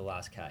 2:30 for the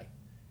last K.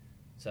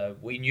 So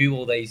we knew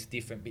all these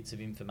different bits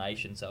of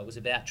information, so it was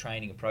about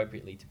training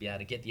appropriately to be able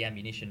to get the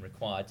ammunition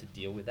required to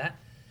deal with that.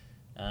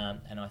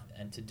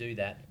 And to do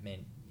that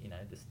meant,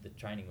 the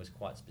training was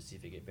quite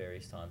specific at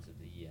various times of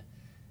the year.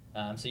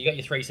 So you got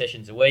your 3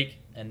 sessions a week,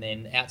 and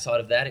then outside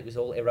of that, it was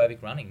all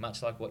aerobic running,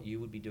 much like what you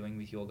would be doing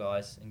with your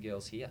guys and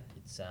girls here.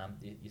 It's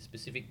your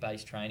specific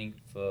base training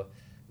for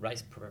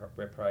race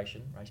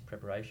preparation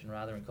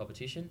and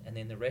competition, and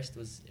then the rest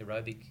was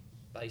aerobic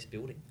base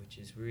building, which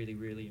is really,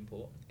 really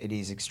important. It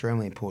is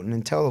extremely important.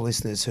 And tell the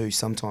listeners who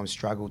sometimes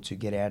struggle to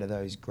get out of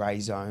those grey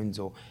zones,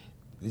 or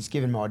just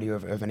give them an idea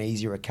of an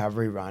easy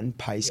recovery run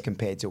pace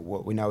compared to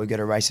what we know. We've got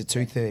to race at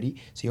 2:30.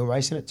 So you're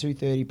racing at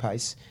 2:30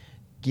 pace.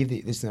 Give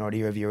this an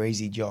idea of your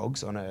easy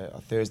jogs on a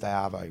Thursday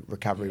Arvo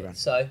recovery run.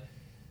 So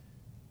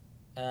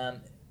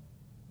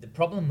the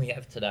problem we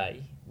have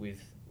today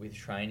with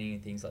training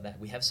and things like that,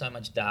 we have so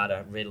much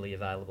data readily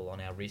available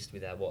on our wrist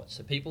with our watch.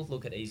 So people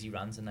look at easy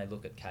runs and they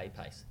look at K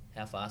pace.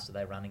 How fast are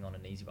they running on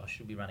an easy run? I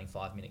should be running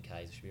 5-minute Ks.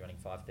 I should be running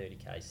 5:30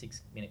 Ks,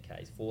 6-minute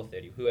Ks,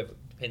 4:30, whoever,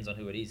 depends on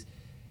who it is.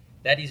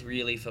 That is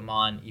really, for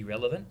mine,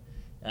 irrelevant.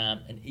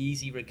 An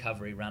easy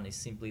recovery run is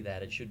simply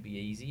that. It should be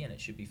easy and it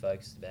should be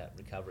focused about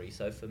recovery.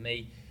 So for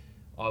me,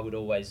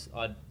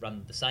 I'd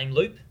run the same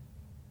loop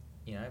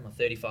my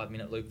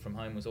 35-minute loop from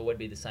home was always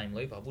be the same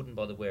loop. I wouldn't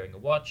bother wearing a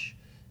watch,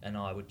 and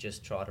I would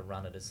just try to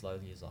run it as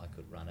slowly as I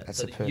could run it. That's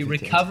so a perfect your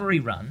recovery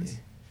answer. runs,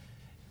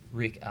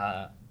 Rick,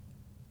 are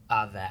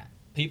that.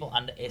 People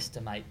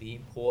underestimate the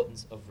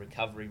importance of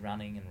recovery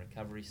running and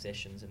recovery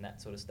sessions and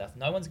that sort of stuff.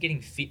 No one's getting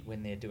fit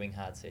when they're doing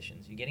hard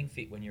sessions. You're getting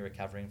fit when you're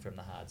recovering from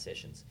the hard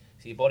sessions.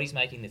 So your body's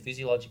making the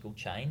physiological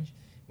change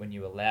when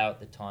you allow it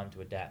the time to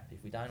adapt.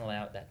 If we don't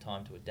allow it that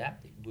time to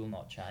adapt, it will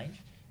not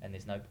change, and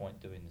there's no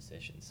point doing the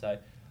sessions. So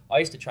I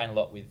used to train a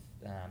lot with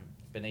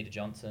Benita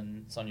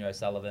Johnson, Sonia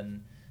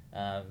O'Sullivan,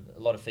 a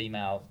lot of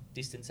female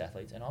distance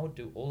athletes, and I would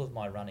do all of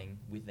my running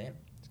with them.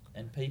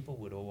 And people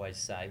would always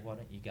say, why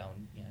don't you go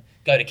and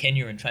go to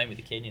Kenya and train with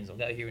the Kenyans, or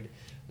go here? And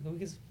I go,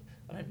 because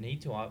I don't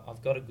need to.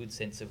 I've got a good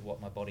sense of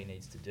what my body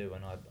needs to do,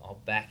 and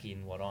I'll back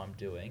in what I'm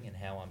doing and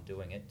how I'm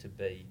doing it to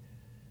be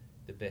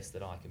the best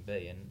that I can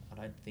be. And I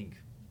don't think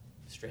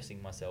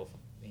stressing myself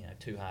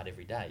too hard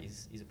every day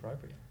is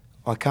appropriate.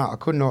 I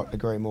could not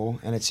agree more,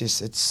 and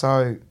it's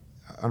so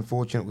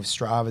unfortunate with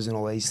Stravas and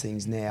all these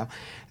things now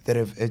that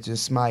it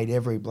just made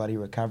every bloody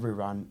recovery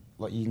run.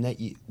 Like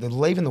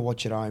leaving the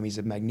watch at home is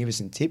a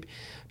magnificent tip.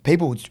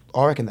 People,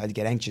 I reckon they'd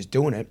get anxious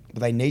doing it,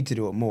 but they need to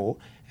do it more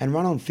and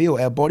run on feel.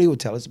 Our body will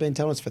tell us. It's been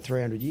telling us for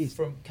 300 years.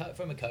 From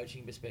a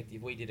coaching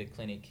perspective, we did a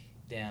clinic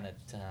down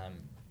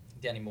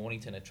in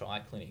Mornington, a tri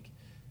clinic,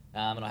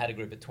 and I had a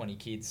group of 20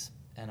 kids,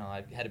 and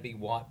I had a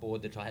big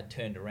whiteboard that I had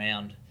turned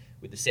around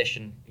with the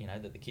session,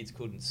 that the kids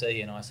couldn't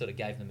see, and I sort of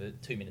gave them a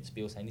 2-minute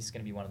spiel saying this is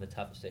going to be one of the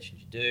toughest sessions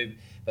you do,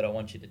 but I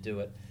want you to do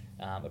it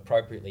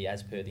appropriately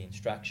as per the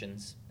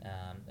instructions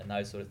and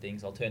those sort of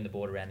things. I'll turn the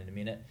board around in a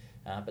minute,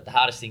 but the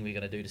hardest thing we're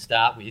going to do to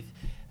start with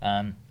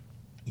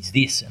is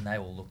this, and they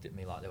all looked at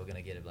me like they were going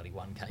to get a bloody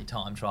 1K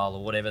time trial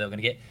or whatever they were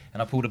going to get,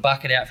 and I pulled a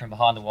bucket out from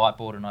behind the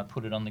whiteboard and I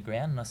put it on the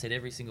ground, and I said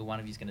every single one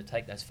of you is going to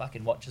take those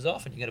fucking watches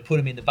off and you're going to put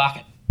them in the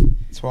bucket.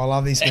 That's why I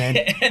love this man.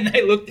 And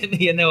they looked at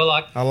me and they were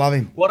like, I love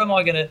him.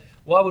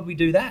 Why would we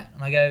do that?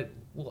 And I go,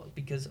 well,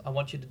 because I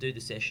want you to do the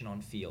session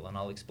on feel, and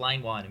I'll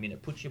explain why in a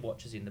minute. Put your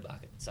watches in the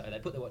bucket. So they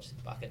put their watches in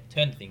the bucket,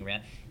 turned the thing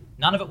around.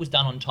 None of it was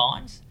done on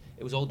times.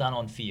 It was all done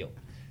on feel.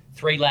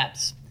 3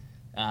 laps,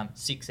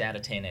 6 out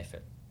of 10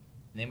 effort.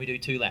 And then we do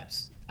 2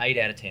 laps, 8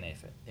 out of 10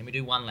 effort. Then we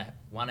do 1 lap,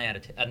 9 out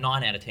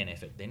of 10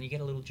 effort. Then you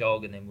get a little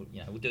jog, and then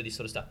we'll do this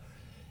sort of stuff.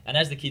 And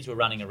as the kids were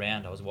running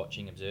around, I was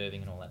watching,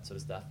 observing, and all that sort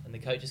of stuff. And the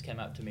coaches came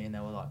up to me and they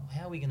were like,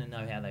 how are we going to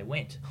know how they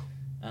went?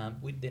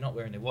 They're not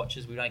wearing their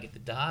watches. We don't get the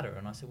data.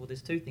 And I said, well,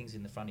 there's 2 things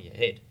in the front of your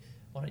head.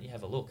 Why don't you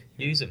have a look?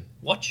 Use them.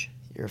 Watch.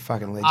 You're a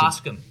fucking legend.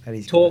 Ask them.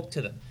 Talk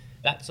to them.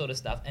 That sort of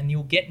stuff. And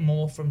you'll get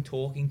more from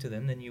talking to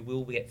them than you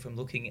will get from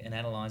looking and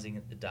analysing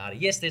at the data.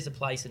 Yes, there's a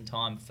place and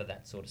time for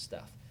that sort of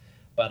stuff.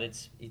 But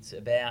it's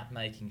about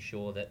making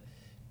sure that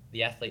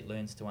the athlete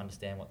learns to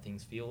understand what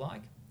things feel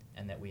like,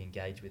 and that we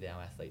engage with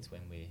our athletes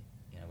when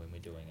we're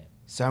doing it.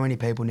 So many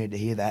people need to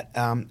hear that.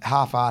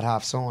 Half art,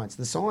 half science.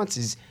 The science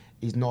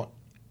is not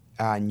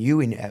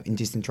new in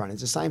distance running.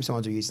 It's the same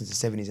science we used since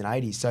the 70s and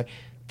 80s. So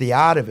the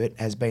art of it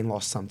has been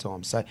lost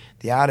sometimes. So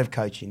the art of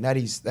coaching, that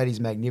is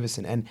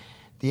magnificent. And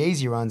the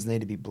easy runs need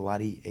to be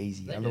bloody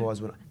easy. They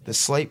Otherwise, the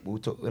sleep, we're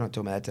not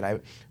talking about that today,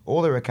 but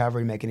all the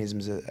recovery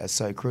mechanisms are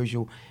so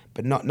crucial,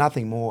 but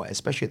nothing more,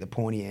 especially at the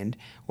pointy end,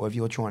 or if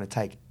you're trying to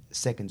take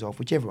seconds off,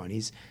 whichever one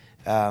is,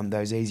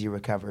 those easy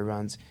recovery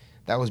runs.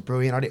 That was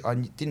brilliant. I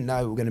didn't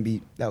know we were going to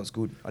be... That was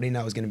good. I didn't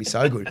know it was going to be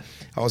so good.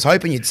 I was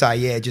hoping you'd say,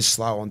 yeah, just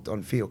slow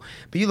on feel.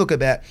 But you look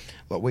about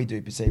what we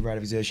do, perceived rate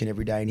of exertion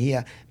every day. And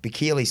here,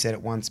 Bikili said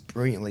it once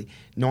brilliantly,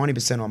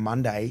 90% on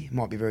Monday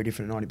might be very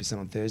different than 90%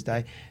 on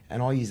Thursday.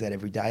 And I use that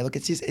every day. Look,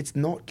 it's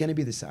not going to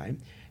be the same.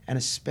 And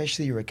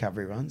especially your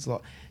recovery runs.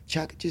 Like,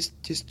 Chuck,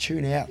 just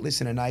tune out,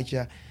 listen to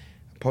nature,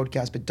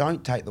 podcast, but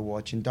don't take the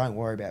watch and don't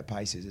worry about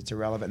paces. It's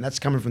irrelevant. And that's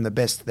coming from the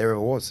best there ever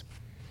was.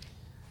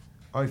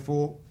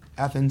 04...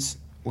 Athens,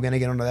 we're going to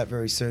get onto that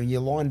very soon.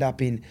 You're lined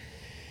up in...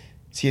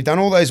 So you've done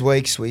all those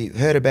weeks. We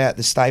heard about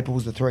the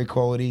staples, the 3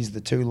 qualities,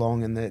 the 2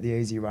 long and the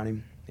easy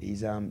running.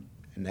 He's and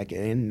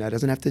again,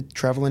 doesn't have to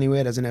travel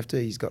anywhere, doesn't have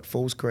to. He's got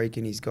Falls Creek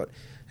and he's got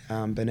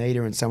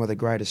Benita and some of the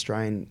great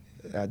Australian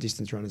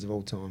distance runners of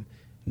all time.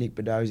 Nick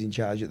Beddoes in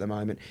charge at the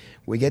moment.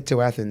 We get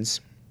to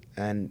Athens,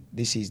 and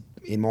this is,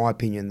 in my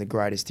opinion, the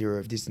greatest era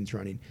of distance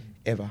running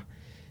ever.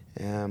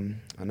 I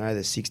know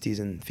the 60s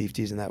and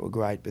 50s and that were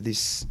great, but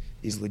this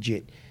is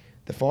legit.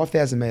 The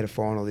 5,000 metre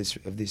final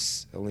of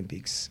this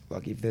Olympics,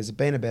 like if there's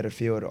been a better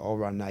field, I'll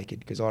run naked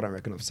because I don't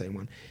reckon I've seen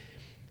one.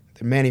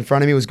 The man in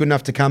front of me was good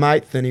enough to come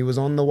 8th and he was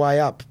on the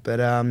way up. But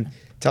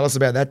tell us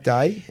about that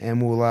day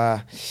and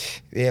we'll,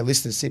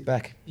 listeners, sit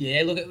back.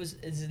 Yeah, look,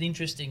 it's an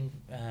interesting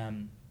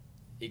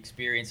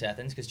experience,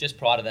 Athens, because just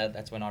prior to that,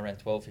 that's when I ran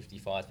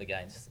 12:55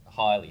 against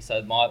Hiley. So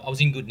I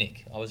was in good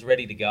nick. I was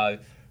ready to go,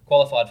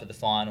 qualified for the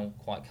final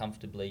quite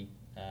comfortably,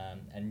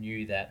 and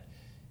knew that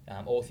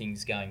all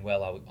things going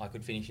well, I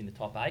could finish in the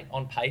top 8.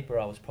 On paper,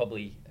 I was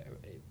probably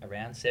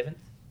around 7th,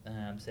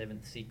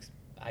 6th,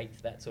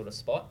 8th, that sort of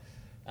spot.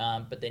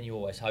 But then you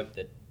always hope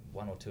that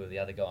 1 or 2 of the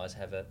other guys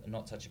have a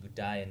not such a good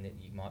day and that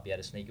you might be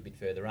able to sneak a bit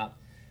further up.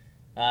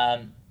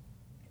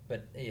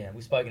 But yeah,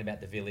 we've spoken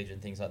about the village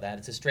and things like that.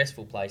 It's a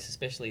stressful place,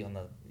 especially on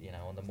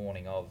the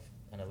morning of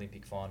an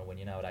Olympic final, when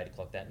at 8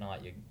 o'clock that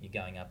night you're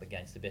going up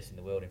against the best in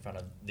the world in front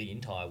of the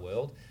entire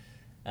world,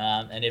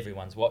 and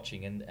everyone's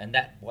watching, and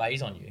that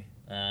weighs on you.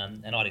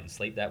 And I didn't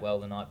sleep that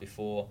well the night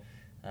before.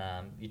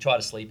 You try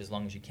to sleep as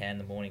long as you can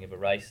the morning of a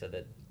race, so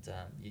that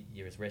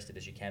you're as rested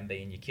as you can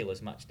be, and you kill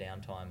as much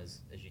downtime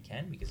as you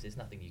can, because there's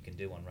nothing you can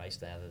do on race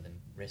day other than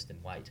rest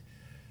and wait.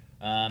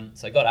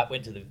 So I got up,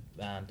 went to the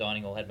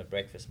dining hall, had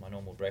my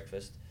normal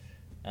breakfast,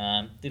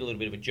 did a little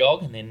bit of a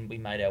jog, and then we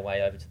made our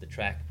way over to the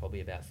track,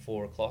 probably about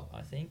 4 o'clock,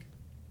 I think,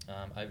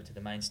 over to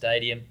the main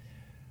stadium,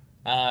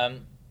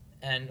 and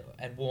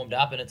warmed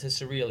up. And it's a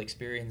surreal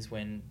experience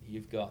when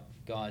you've got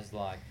guys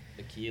like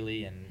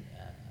Bekele and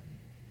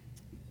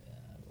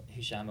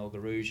Hicham El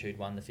Guerrouj, who'd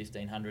won the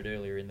 1500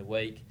 earlier in the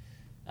week,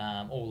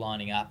 all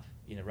lining up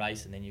in a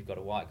race, and then you've got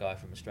a white guy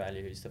from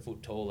Australia who's a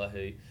foot taller,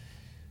 who...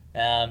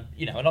 and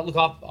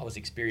I was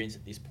experienced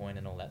at this point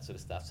and all that sort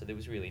of stuff, so there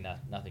was really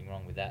nothing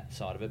wrong with that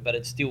side of it. But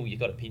it's still, you've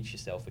got to pinch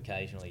yourself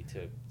occasionally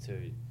to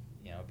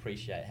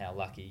appreciate how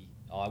lucky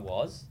I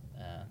was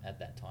at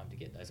that time to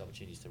get those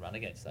opportunities to run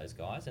against those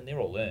guys, and they're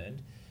all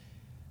earned.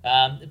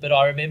 But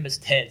I remember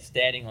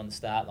standing on the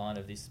start line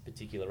of this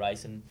particular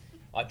race, and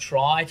I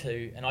try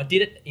to, and I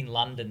did it in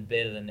London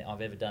better than I've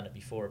ever done it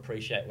before,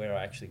 appreciate where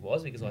I actually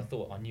was, because I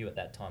knew at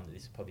that time that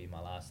this would probably be my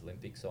last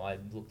Olympics, so I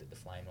looked at the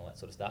flame and all that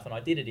sort of stuff. And I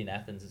did it in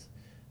Athens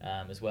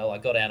as well. I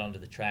got out onto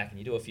the track, and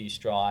you do a few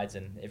strides,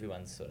 and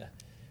everyone's sort of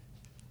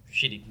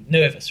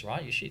nervous,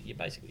 right? You're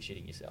basically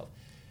shitting yourself.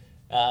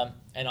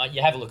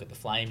 You have a look at the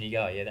flame, and you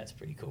go, oh, yeah, that's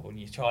pretty cool. And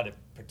you try to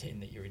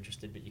pretend that you're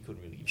interested, but you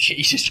couldn't really give a shit.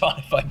 You're just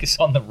trying to focus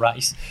on the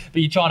race.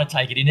 But you're trying to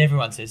take it in.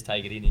 Everyone says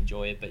take it in,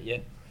 enjoy it, but you're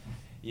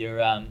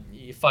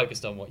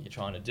focused on what you're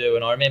trying to do.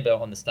 And I remember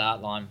on the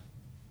start line,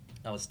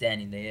 I was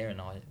standing there, and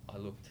I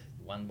looked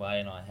one way,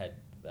 and I had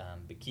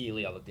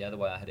Bekele. I looked the other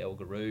way, I had El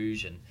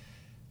Guerrouj and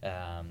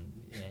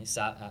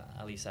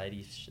Ali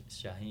Saidi,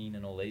 Shaheen,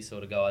 and all these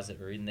sort of guys that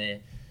were in there.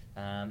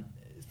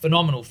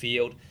 Phenomenal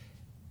field.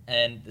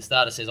 And the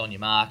starter says, on your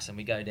marks, and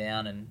we go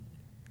down, and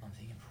I'm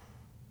thinking,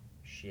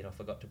 shit, I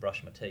forgot to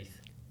brush my teeth.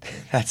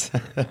 That's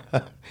a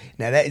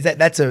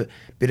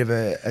bit of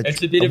a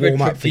it's a bit of a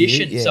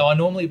tradition. Yeah. So I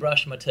normally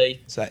brush my teeth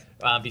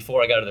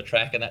before I go to the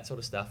track and that sort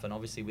of stuff. And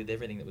obviously with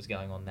everything that was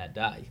going on that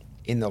day,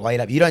 in the lead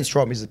up, you don't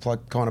strike me as the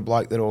kind of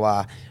bloke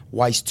that'll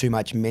waste too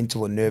much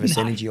mental and nervous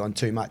energy on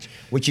too much,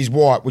 which is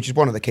one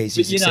of the keys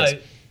to success.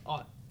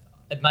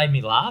 It made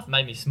me laugh,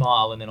 made me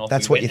smile, and then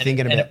that's what you're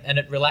thinking about, and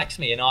it relaxed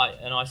me. And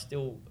I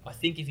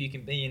think if you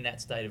can be in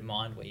that state of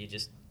mind where you're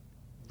just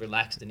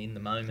relaxed and in the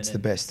moment, it's the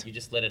best. You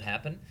just let it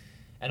happen.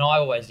 And I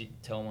always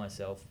tell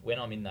myself when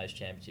I'm in those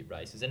championship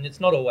races, and it's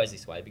not always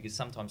this way, because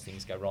sometimes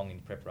things go wrong in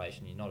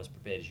preparation, you're not as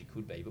prepared as you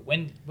could be. But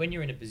when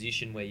you're in a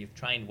position where you've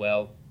trained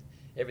well,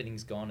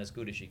 everything's gone as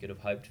good as you could have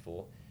hoped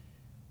for,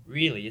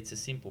 really it's a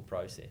simple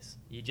process.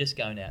 You're just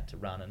going out to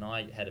run. And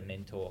I had a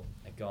mentor,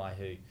 a guy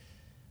who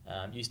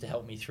used to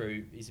help me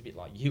through, he's a bit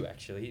like you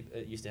actually,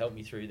 used to help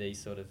me through these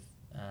sort of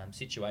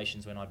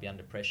situations when I'd be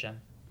under pressure,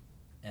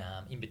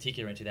 in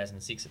particular in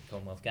 2006 at the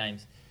Commonwealth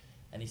Games.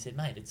 And he said,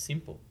 mate, it's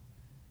simple.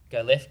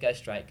 Go left, go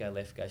straight, go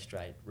left, go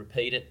straight.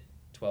 Repeat it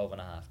 12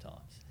 and a half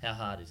times. How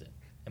hard is it?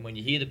 And when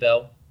you hear the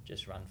bell,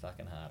 just run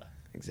fucking harder.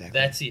 Exactly.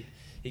 That's it.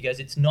 He goes,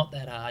 it's not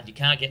that hard. You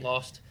can't get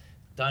lost.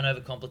 Don't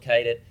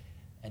overcomplicate it.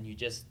 And you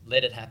just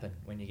let it happen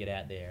when you get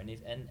out there.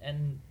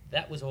 And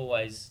that was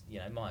always,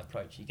 my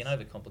approach. You can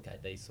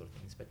overcomplicate these sort of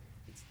things, but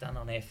it's done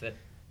on effort.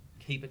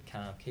 Keep it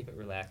calm, keep it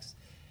relaxed.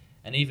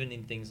 And even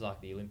in things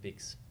like the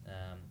Olympics,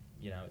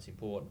 it's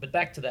important. But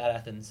back to that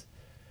Athens.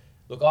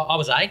 Look, I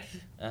was 8th.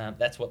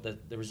 That's what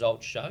the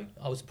results showed.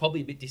 I was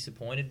probably a bit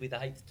disappointed with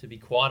 8th, to be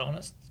quite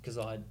honest, because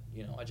I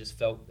just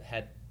felt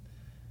had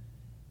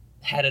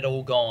it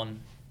all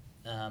gone,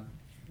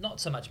 not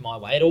so much my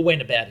way. It all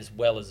went about as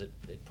well as it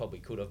probably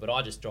could have, but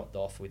I just dropped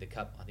off with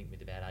I think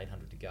with about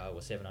 800 to go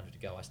or 700 to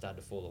go. I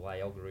started to fall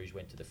away. El Guerrouj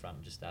went to the front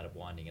and just started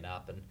winding it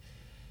up,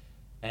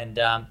 and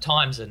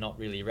times are not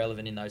really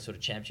relevant in those sort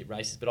of championship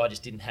races, but I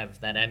just didn't have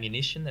that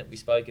ammunition that we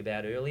spoke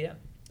about earlier.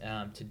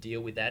 To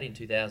deal with that in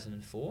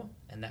 2004,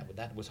 and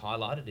that was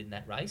highlighted in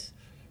that race.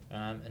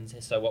 And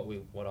so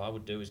what I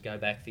would do is go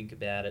back, think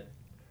about it,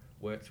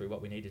 work through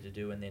what we needed to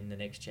do, and then the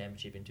next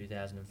championship in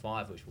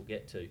 2005, which we'll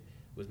get to,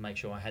 was make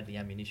sure I had the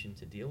ammunition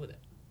to deal with it.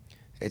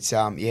 It's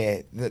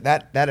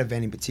that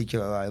event in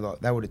particular, though, like,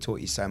 that would have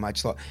taught you so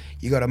much. Like,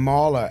 you got a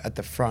miler at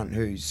the front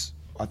who's,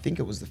 I think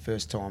it was the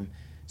first time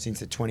since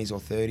the 20s or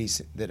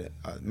 30s that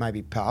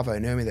maybe Paavo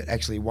Nurmi that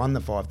actually won the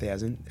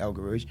 5,000, El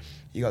Guerrouj.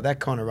 You got that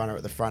kind of runner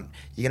at the front.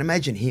 You can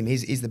imagine him.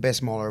 He's the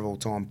best miler of all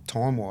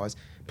time-wise,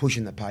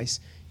 pushing the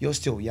pace. You're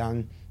still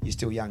young. You're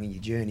still young in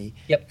your journey.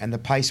 Yep. And the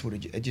pace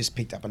would have just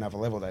picked up another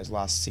level those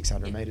last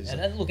 600 metres.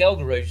 And look, El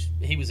Guerrouj,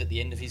 he was at the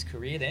end of his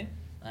career then.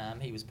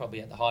 He was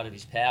probably at the height of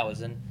his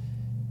powers, and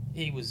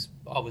I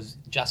was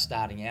just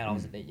starting out. I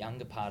was at the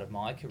younger part of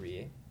my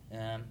career,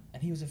 and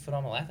he was a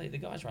phenomenal athlete. The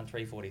guys run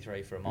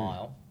 3:43 for a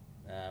mile.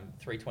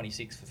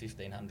 3:26 for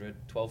 1,500,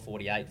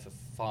 12:48 for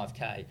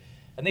 5K.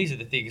 And these are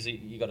the things that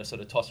you got to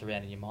sort of toss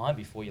around in your mind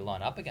before you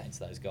line up against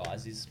those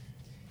guys. Is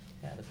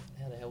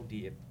how the hell do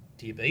you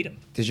beat them?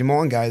 Does your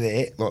mind go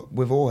there? Like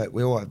we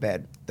all have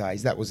bad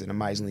days. That was an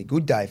amazingly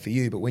good day for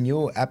you, but when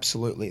you're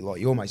absolutely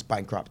you're almost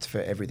bankrupt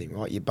for everything,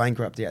 right? You're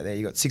bankrupt out there.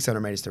 You got 600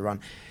 metres to run.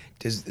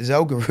 Does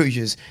El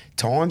Garouge's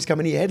times come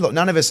in your head? Like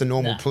none of us are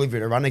normal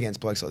prolific to run against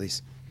blokes like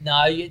this.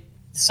 No,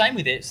 same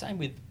with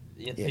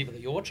the people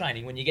that you're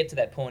training. When you get to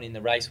that point in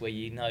the race where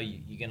you know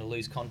you're going to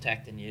lose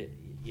contact and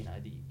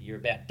you're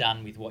about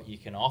done with what you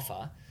can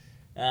offer,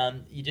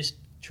 you just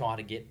try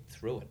to get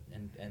through it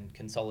and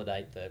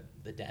consolidate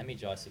the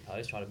damage, I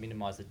suppose. Try to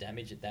minimise the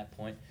damage at that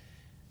point.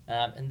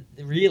 And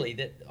really,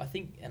 that I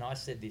think, and I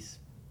said this,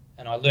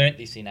 and I learnt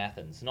this in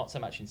Athens, not so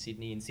much in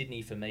Sydney. In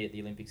Sydney, for me, at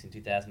the Olympics in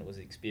 2000, it was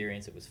an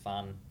experience, it was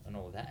fun and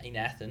all of that. In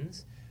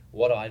Athens,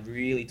 what I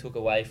really took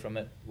away from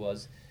it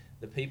was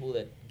the people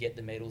that get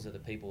the medals are the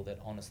people that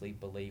honestly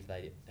believe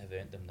they have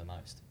earned them the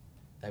most.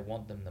 They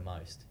want them the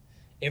most.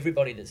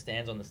 Everybody that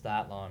stands on the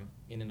start line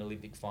in an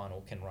Olympic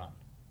final can run.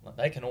 Like,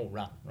 they can all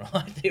run,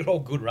 right? They're all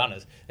good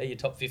runners. They're your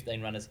top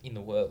 15 runners in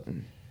the world.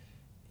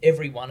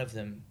 Every one of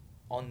them,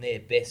 on their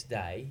best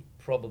day,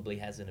 probably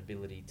has an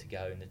ability to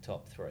go in the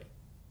top 3,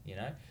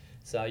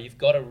 So you've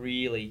got to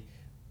really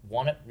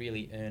want it,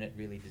 really earn it,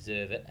 really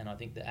deserve it. And I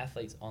think the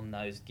athletes on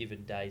those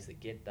given days that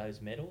get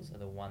those medals are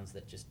the ones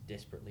that just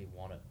desperately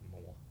want it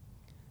more.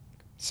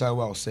 So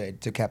well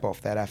said. To cap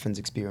off that Athens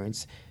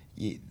experience,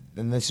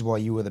 and this is why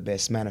you were the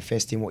best,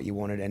 manifesting what you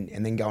wanted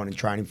and then going and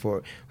training for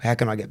it. How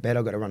can I get better?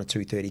 I've got to run a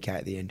 2:30k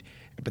at the end.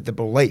 But the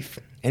belief,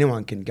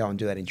 anyone can go and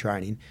do that in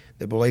training,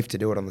 the belief to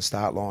do it on the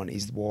start line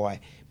is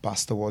why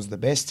Buster was the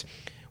best.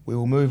 We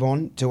will move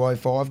on to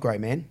 05,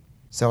 great man.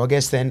 So I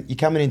guess then you're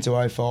coming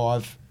into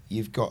 05,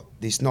 you've got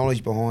this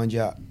knowledge behind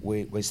you.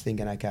 We're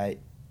thinking, okay,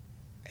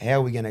 how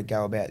are we going to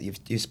go about it?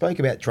 You spoke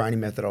about training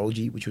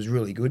methodology, which was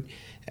really good.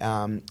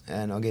 And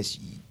I guess,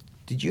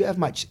 did you have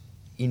much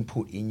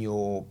input in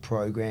your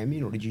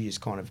programming, or did you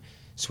just kind of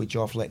switch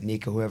off, let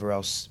Nick or whoever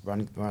else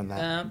run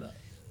that?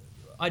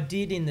 I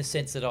did, in the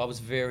sense that I was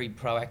very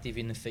proactive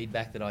in the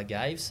feedback that I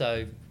gave.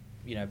 So,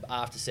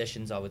 after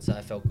sessions, I would say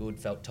I felt good,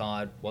 felt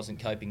tired, wasn't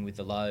coping with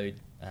the load,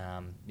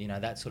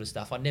 that sort of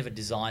stuff. I never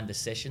designed the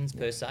sessions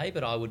per se,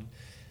 but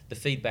the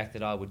feedback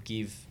that I would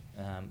give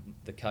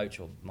the coach,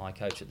 or my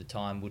coach at the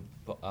time,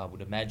 I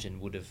would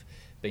imagine would have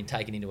been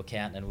taken into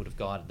account and would have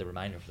guided the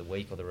remainder of the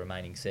week or the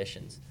remaining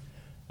sessions.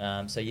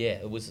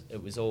 It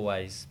was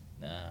always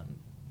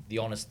the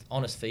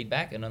honest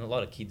feedback, and a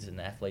lot of kids and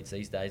athletes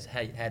these days,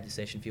 hey, how'd the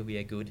session feel?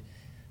 Yeah, good.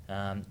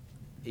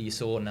 You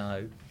saw,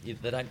 no.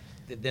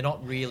 They're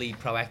not really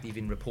proactive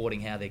in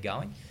reporting how they're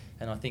going.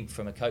 And I think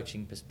from a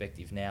coaching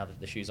perspective, now that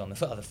the shoe's on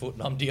the other foot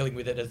and I'm dealing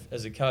with it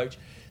as a coach,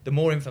 the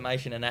more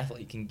information an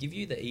athlete can give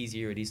you, the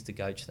easier it is to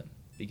coach them,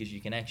 because you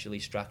can actually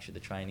structure the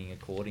training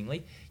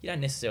accordingly. You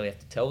don't necessarily have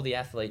to tell the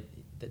athlete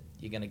that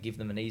you're going to give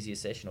them an easier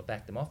session or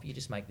back them off. You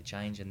just make the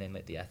change and then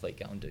let the athlete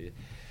go and do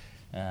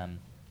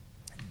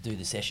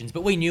the sessions.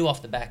 But we knew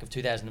off the back of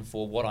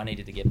 2004 what I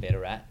needed to get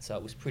better at, so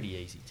it was pretty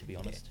easy, to be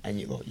honest. And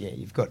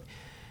you've got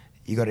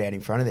it out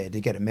in front of there. To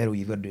get a medal,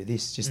 you've got to do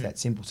this. Just that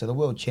simple. So the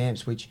World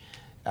Champs, which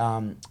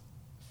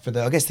for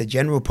the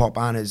general pop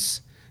aren't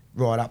as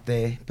right up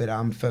there, but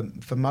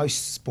for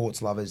most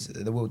sports lovers,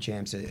 the World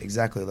Champs are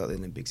exactly like the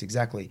Olympics.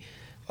 Exactly.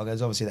 Like,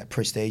 there's obviously that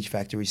prestige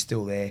factor is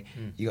still there.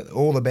 You got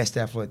all the best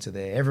athletes are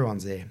there.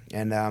 Everyone's there.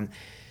 And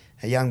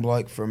a young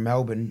bloke from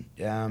Melbourne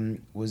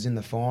was in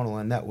the final,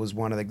 and that was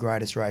one of the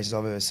greatest races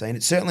I've ever seen.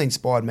 It certainly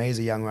inspired me as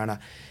a young runner.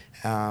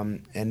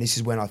 And this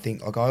is when I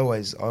think, I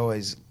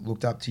always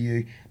looked up to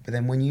you. But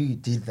then when you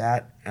did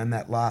that, and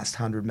that last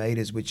 100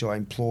 metres, which I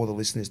implore the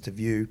listeners to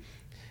view,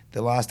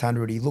 the last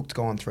 100, he looked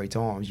gone 3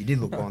 times. You did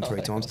look gone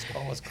 3 times.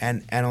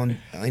 And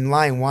in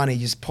lane 1, he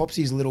just pops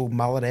his little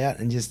mullet out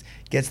and just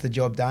gets the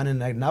job done.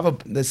 And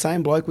the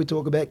same bloke we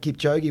talk about,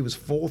 Kipchoge, was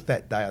 4th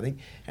that day, I think,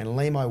 and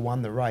Limo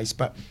won the race.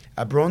 But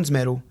a bronze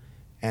medal,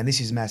 and this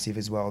is massive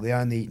as well, the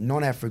only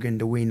non-African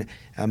to win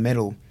a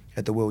medal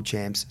at the World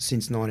Champs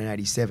since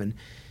 1987.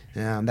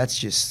 That's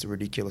just a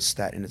ridiculous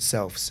stat in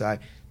itself. So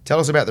tell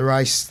us about the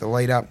race, the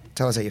lead up.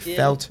 Tell us how you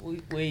felt.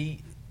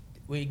 We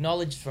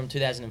acknowledged from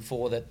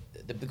 2004 that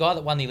the guy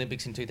that won the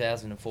Olympics in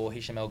 2004,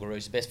 Hicham El Garouge,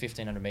 is the best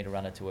 1,500 metre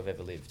runner to have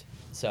ever lived.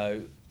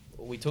 So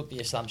we took the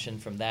assumption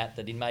from that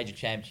in major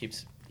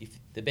championships, if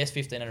the best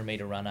 1,500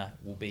 metre runner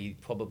will be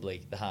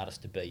probably the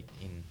hardest to beat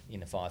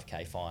in a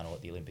 5K final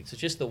at the Olympics.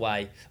 It's just the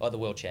way, or the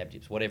World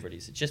Championships, whatever it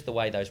is. It's just the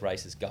way those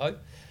races go.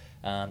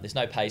 There's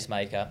no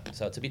pacemaker,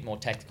 so it's a bit more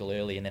tactical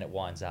early, and then it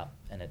winds up,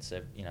 and it's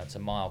a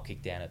mile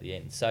kick down at the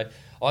end. So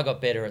I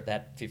got better at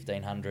that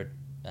 1,500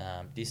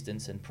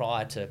 distance, and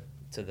prior to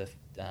the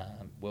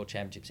World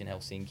Championships in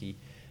Helsinki,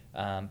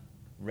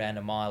 ran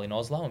a mile in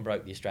Oslo and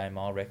broke the Australian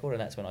mile record,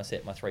 and that's when I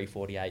set my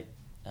 3:48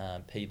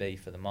 PB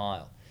for the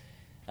mile.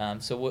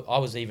 So I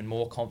was even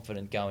more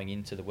confident going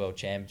into the World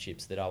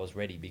Championships that I was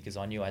ready, because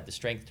I knew I had the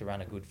strength to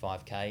run a good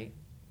 5K.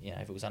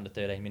 If it was under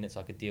 13 minutes,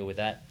 I could deal with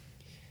that.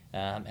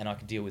 And I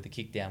could deal with the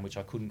kick down, which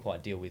I couldn't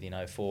quite deal with in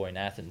 04 in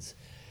Athens.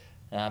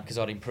 because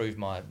I'd improved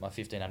my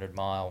 1,500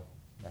 mile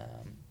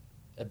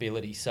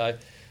ability. So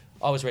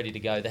I was ready to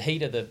go. The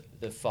heat of the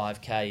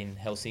 5K in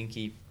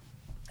Helsinki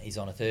is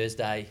on a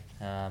Thursday.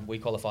 We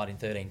qualified in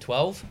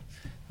 13:12,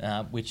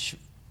 which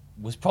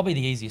was probably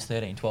the easiest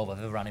 13:12 I've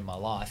ever run in my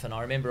life. And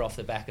I remember off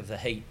the back of the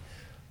heat,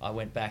 I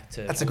went back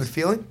to... That's a good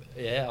feeling.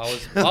 Yeah,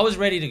 I was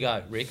ready to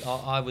go, Rick.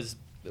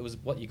 It was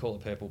what you call a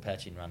purple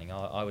patch in running.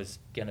 I was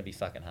going to be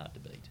fucking hard to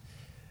beat.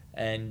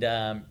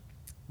 And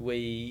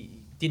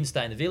we didn't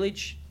stay in the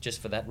village just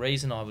for that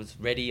reason. I was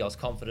ready, I was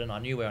confident, I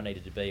knew where I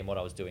needed to be and what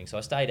I was doing. So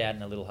I stayed out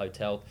in a little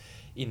hotel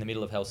in the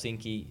middle of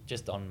Helsinki,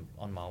 just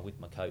with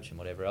my coach and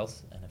whatever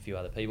else, and a few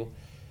other people.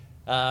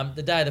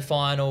 The day of the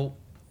final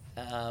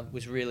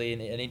was really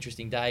an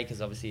interesting day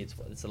because obviously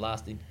it's the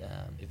last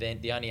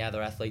event. The only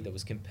other athlete that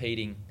was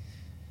competing,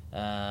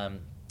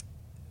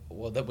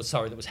 that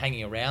was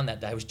hanging around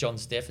that day was John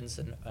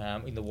Steffensen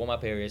in the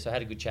warm-up area. So I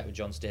had a good chat with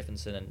John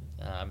Steffensen,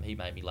 and he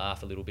made me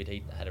laugh a little bit.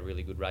 He had a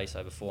really good race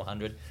over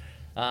 400,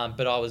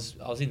 but I was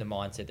in the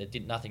mindset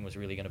that nothing was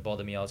really going to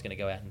bother me. I was going to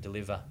go out and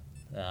deliver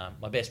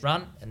my best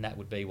run, and that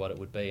would be what it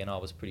would be. And I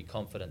was pretty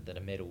confident that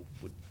a medal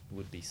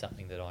would be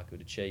something that I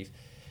could achieve.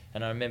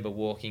 And I remember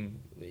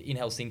walking in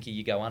Helsinki.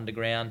 You go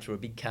underground through a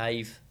big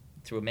cave,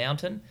 through a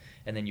mountain,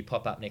 and then you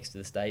pop up next to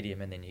the stadium,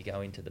 and then you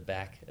go into the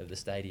back of the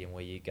stadium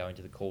where you go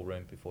into the call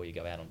room before you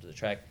go out onto the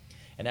track.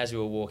 And as we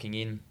were walking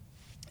in,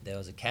 there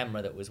was a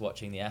camera that was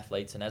watching the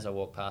athletes, and as I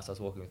walked past, I was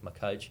walking with my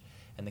coach,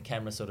 and the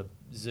camera sort of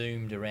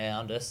zoomed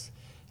around us,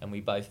 and we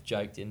both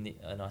joked, and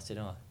I said,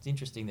 "Oh, it's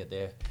interesting that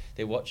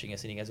they're watching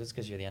us." And he goes, "It's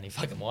because you're the only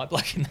fucking white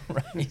bloke in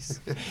the race.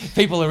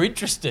 People are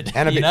interested,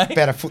 and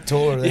about a foot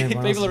taller than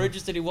everyone else. People are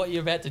interested in what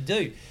you're about to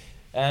do."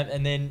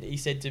 And then he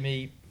said to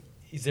me,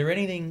 "Is there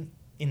anything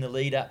in the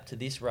lead up to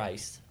this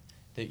race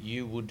that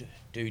you would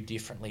do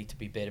differently to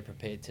be better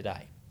prepared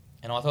today?"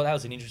 And I thought that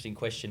was an interesting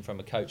question from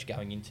a coach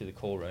going into the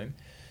call room,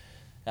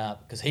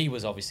 because he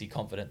was obviously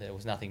confident there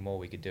was nothing more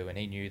we could do, and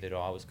he knew that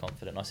I was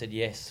confident. And I said,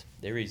 "Yes,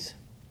 there is."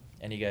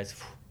 And he goes,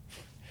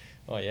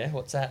 "Oh yeah,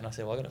 what's that?" And I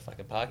said, "Well, I got a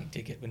fucking parking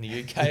ticket in the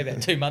UK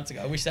about 2 months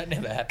ago. I wish that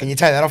never happened." Can you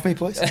take that off me,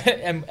 please?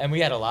 and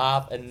we had a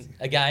laugh. And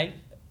again,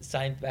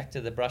 saying back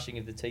to the brushing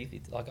of the teeth,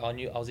 I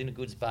knew I was in a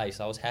good space.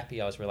 I was happy.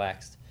 I was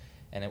relaxed.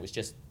 And it was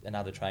just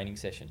another training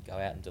session, go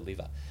out and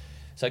deliver.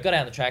 So I got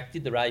out on the track,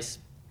 did the race,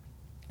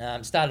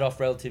 started off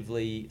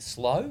relatively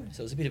slow,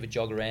 so it was a bit of a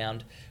jog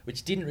around,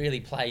 which didn't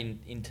really play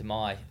into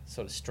my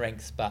sort of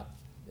strengths, but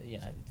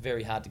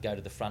very hard to go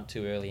to the front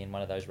too early in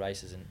one of those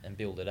races and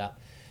build it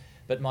up.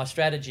 But my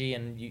strategy,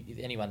 and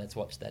anyone that's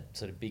watched that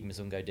sort of Big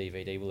Mzungo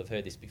DVD will have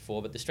heard this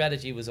before, but the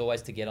strategy was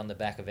always to get on the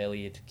back of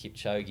Eliud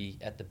Kipchoge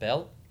at the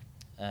bell.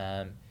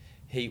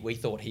 We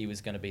thought he was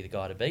going to be the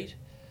guy to beat.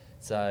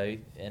 So,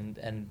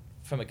 and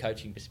from a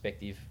coaching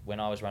perspective, when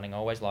I was running, I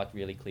always liked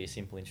really clear,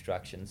 simple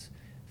instructions.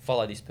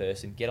 Follow this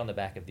person, get on the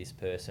back of this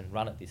person,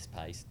 run at this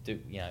pace,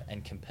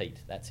 and compete.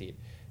 That's it.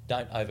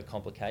 Don't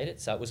overcomplicate it.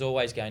 So it was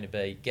always going to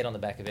be get on the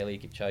back of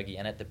Eliud Kipchoge,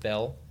 and at the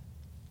bell,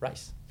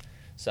 race.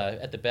 So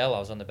at the bell, I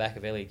was on the back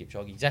of Eliud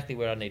Kipchoge, exactly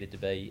where I needed to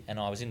be, and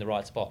I was in the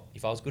right spot.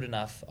 If I was good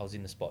enough, I was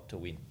in the spot to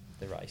win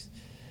the race.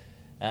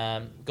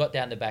 Got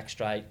down the back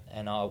straight,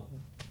 and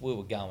we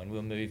were going. We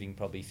were moving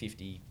probably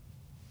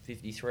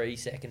 53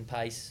 second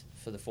pace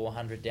for the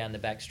 400 down the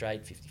back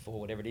straight, 54,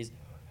 whatever it is.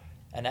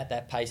 And at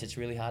that pace, it's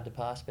really hard to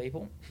pass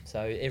people.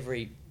 So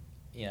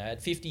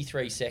at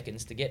 53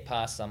 seconds, to get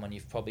past someone,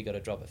 you've probably got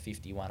to drop a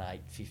 51.8,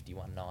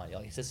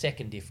 51.9. It's a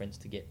second difference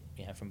to get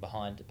from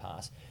behind to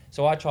pass.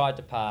 So I tried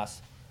to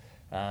pass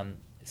Saleshi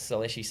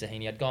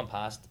Sahini. I'd gone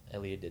past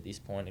Eliud at this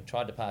point and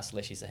tried to pass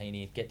Saleshi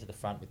Sahini and get to the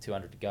front with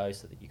 200 to go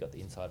so that you got the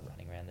inside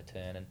running around the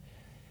turn. And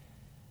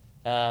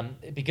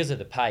because of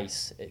the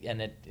pace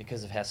and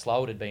because of how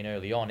slow it had been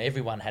early on,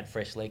 everyone had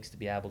fresh legs to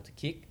be able to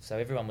kick. So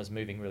everyone was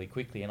moving really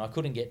quickly, and I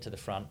couldn't get to the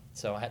front.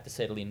 So I had to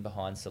settle in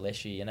behind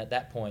Saleshi. And at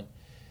that point,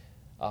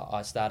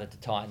 I started to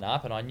tighten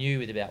up, and I knew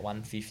with about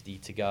 150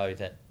 to go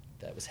that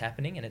was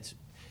happening. And it's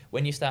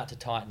when you start to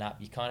tighten up,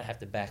 you kind of have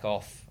to back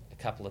off a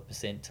couple of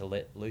percent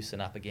to loosen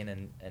up again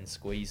and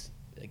squeeze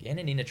again.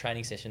 And in a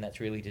training session, that's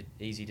really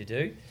easy to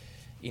do.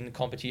 In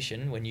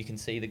competition, when you can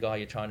see the guy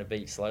you're trying to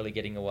beat slowly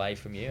getting away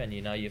from you, and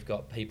you've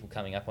got people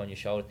coming up on your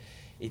shoulder,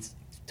 it's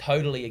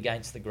totally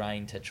against the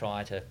grain to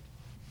try to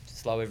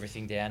slow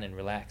everything down and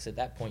relax. At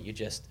that point, you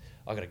just,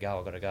 I got to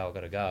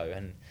go.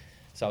 And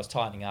so I was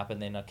tightening up,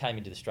 and then I came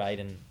into the straight,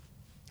 and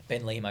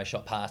Ben Limo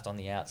shot past on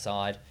the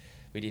outside.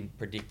 We didn't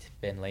predict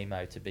Ben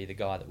Limo to be the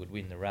guy that would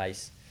win the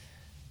race.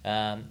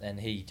 And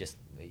he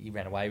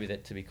ran away with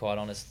it, to be quite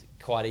honest,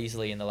 quite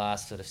easily in the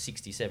last sort of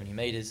 60, 70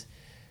 metres.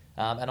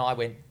 And I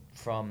went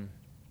from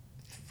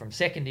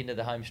second into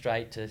the home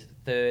straight to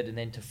third, and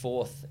then to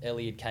fourth.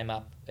 Eliud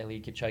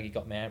Kipchoge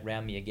got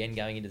around me again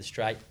going into the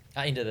straight,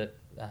 into the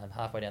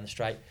halfway down the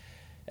straight.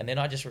 And then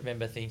I just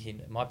remember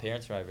thinking, my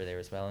parents were over there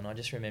as well, and I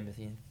just remember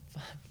thinking,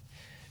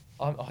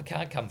 fuck, I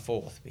can't come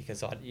fourth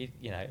because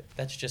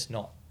that's just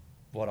not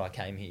what I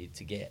came here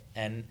to get.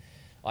 And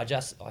I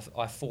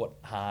fought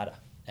harder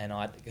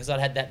because I'd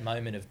had that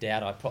moment of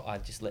doubt, I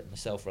just let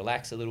myself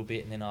relax a little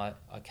bit, and then I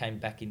came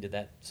back into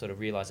that sort of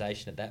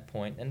realisation at that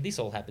point, and this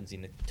all happens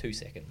in 2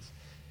 seconds.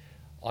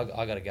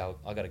 I got to go.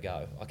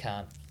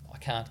 I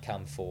can't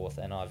come fourth,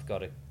 and I've got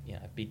to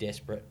be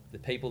desperate. The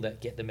people that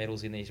get the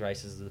medals in these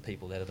races are the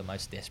people that are the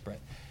most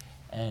desperate,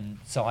 and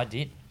so I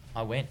did.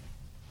 I went,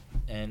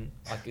 and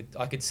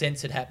I could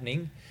sense it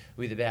happening.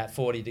 With about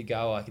 40 to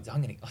go, I could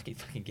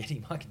fucking get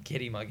him. I could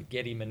get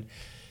him,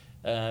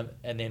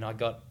 and then I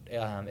got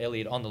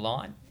Elliot on the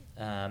line,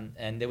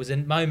 and there was a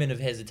moment of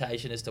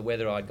hesitation as to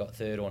whether I'd got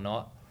third or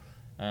not.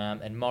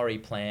 And Maury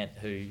Plant,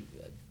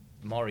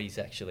 Maury's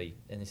actually,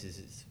 and this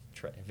is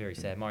very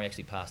sad, Maury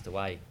actually passed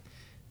away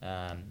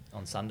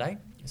on Sunday,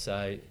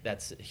 so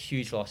that's a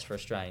huge loss for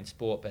Australian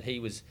sport, but he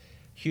was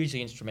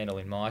hugely instrumental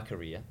in my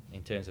career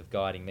in terms of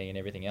guiding me and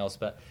everything else.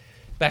 But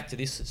back to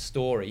this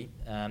story,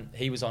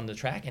 he was on the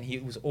track, and he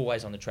was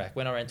always on the track.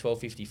 When I ran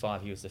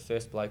 12:55, he was the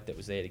first bloke that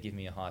was there to give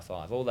me a high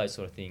five. All those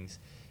sort of things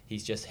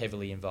he's just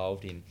heavily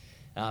involved in.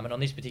 And on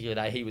this particular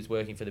day, he was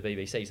working for the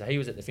BBC, so he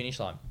was at the finish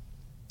line.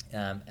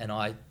 And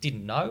I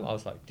didn't know. I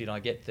was like, did I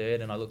get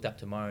third? And I looked up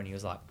to Mo, and he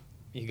was like,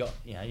 you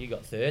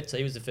got third. So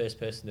he was the first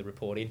person to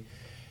report in.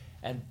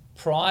 And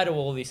prior to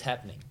all this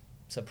happening,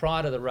 so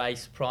prior to the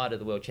race, prior to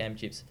the World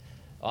Championships,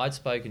 I'd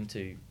spoken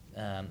to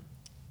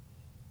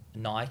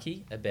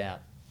Nike about,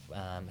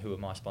 who were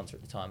my sponsor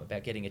at the time,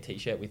 about getting a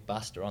T-shirt with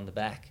Buster on the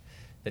back.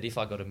 That if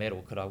I got a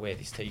medal, could I wear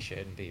this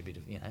T-shirt and be a bit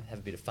of, have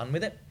a bit of fun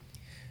with it?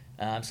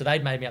 So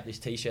they'd made me up this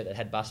T-shirt that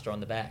had Buster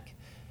on the back.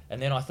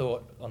 And then I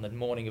thought on the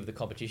morning of the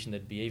competition,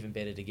 it'd be even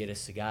better to get a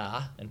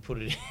cigar and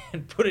put it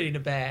in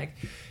a bag.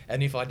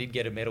 And if I did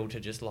get a medal,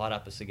 to just light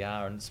up a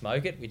cigar and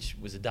smoke it, which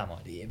was a dumb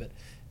idea, but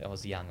I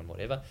was young and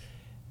whatever.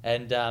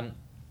 And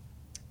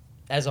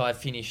as I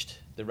finished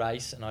the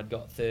race and I'd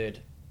got third,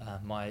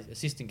 my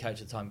assistant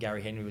coach at the time,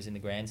 Gary Henry, was in the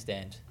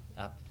grandstand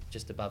up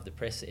just above the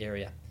press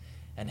area,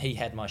 and he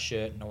had my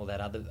shirt and all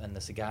that and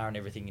the cigar and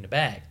everything in a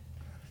bag.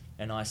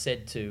 And I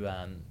said to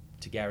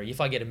Gary, if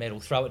I get a medal,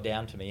 throw it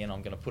down to me, and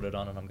I'm going to put it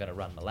on and I'm going to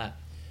run my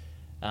lap.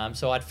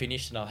 So I'd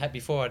finished, and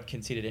before I'd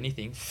considered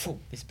anything,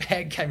 this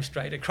bag came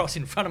straight across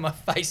in front of my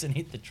face and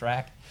hit the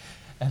track,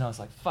 and I was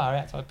like, far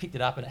out. So I picked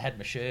it up, and it had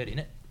my shirt in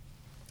it,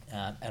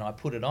 and I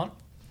put it on.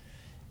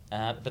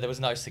 But there was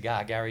no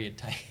cigar. Gary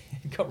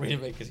had got rid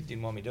of it because he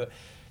didn't want me to do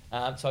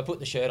it. So I put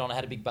the shirt on, I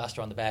had a big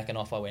Buster on the back, and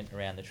off I went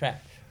around the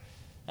track.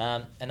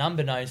 And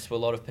unbeknownst to a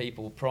lot of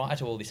people, prior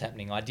to all this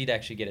happening, I did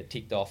actually get it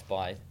ticked off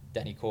by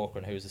Danny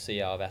Corcoran, who was the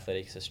CEO of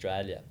Athletics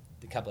Australia,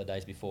 a couple of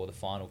days before the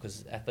final,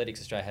 because Athletics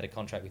Australia had a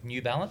contract with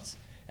New Balance,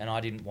 and I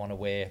didn't want to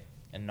wear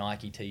a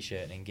Nike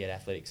T-shirt and get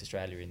Athletics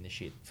Australia in the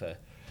shit for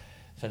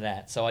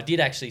that. So I did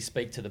actually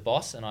speak to the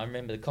boss, and I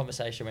remember the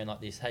conversation went like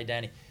this: "Hey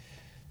Danny,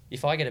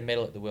 if I get a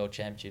medal at the World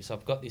Championships,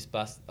 I've got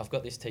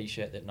this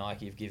T-shirt that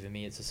Nike have given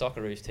me. It's a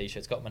Socceroos T-shirt.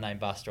 It's got my name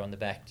Buster on the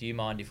back. Do you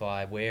mind if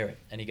I wear it?"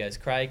 And he goes,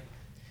 "Craig,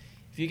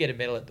 if you get a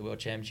medal at the World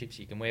Championships,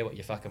 you can wear what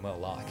you fucking well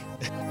like."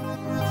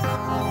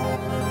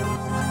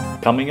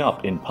 Coming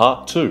up in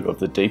part 2 of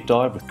the deep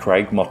dive with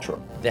Craig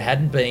Mottram. There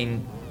hadn't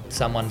been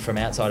someone from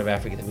outside of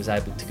Africa that was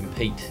able to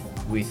compete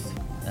with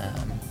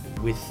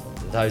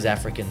those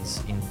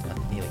Africans in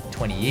nearly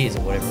 20 years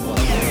or whatever it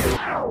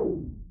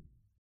was.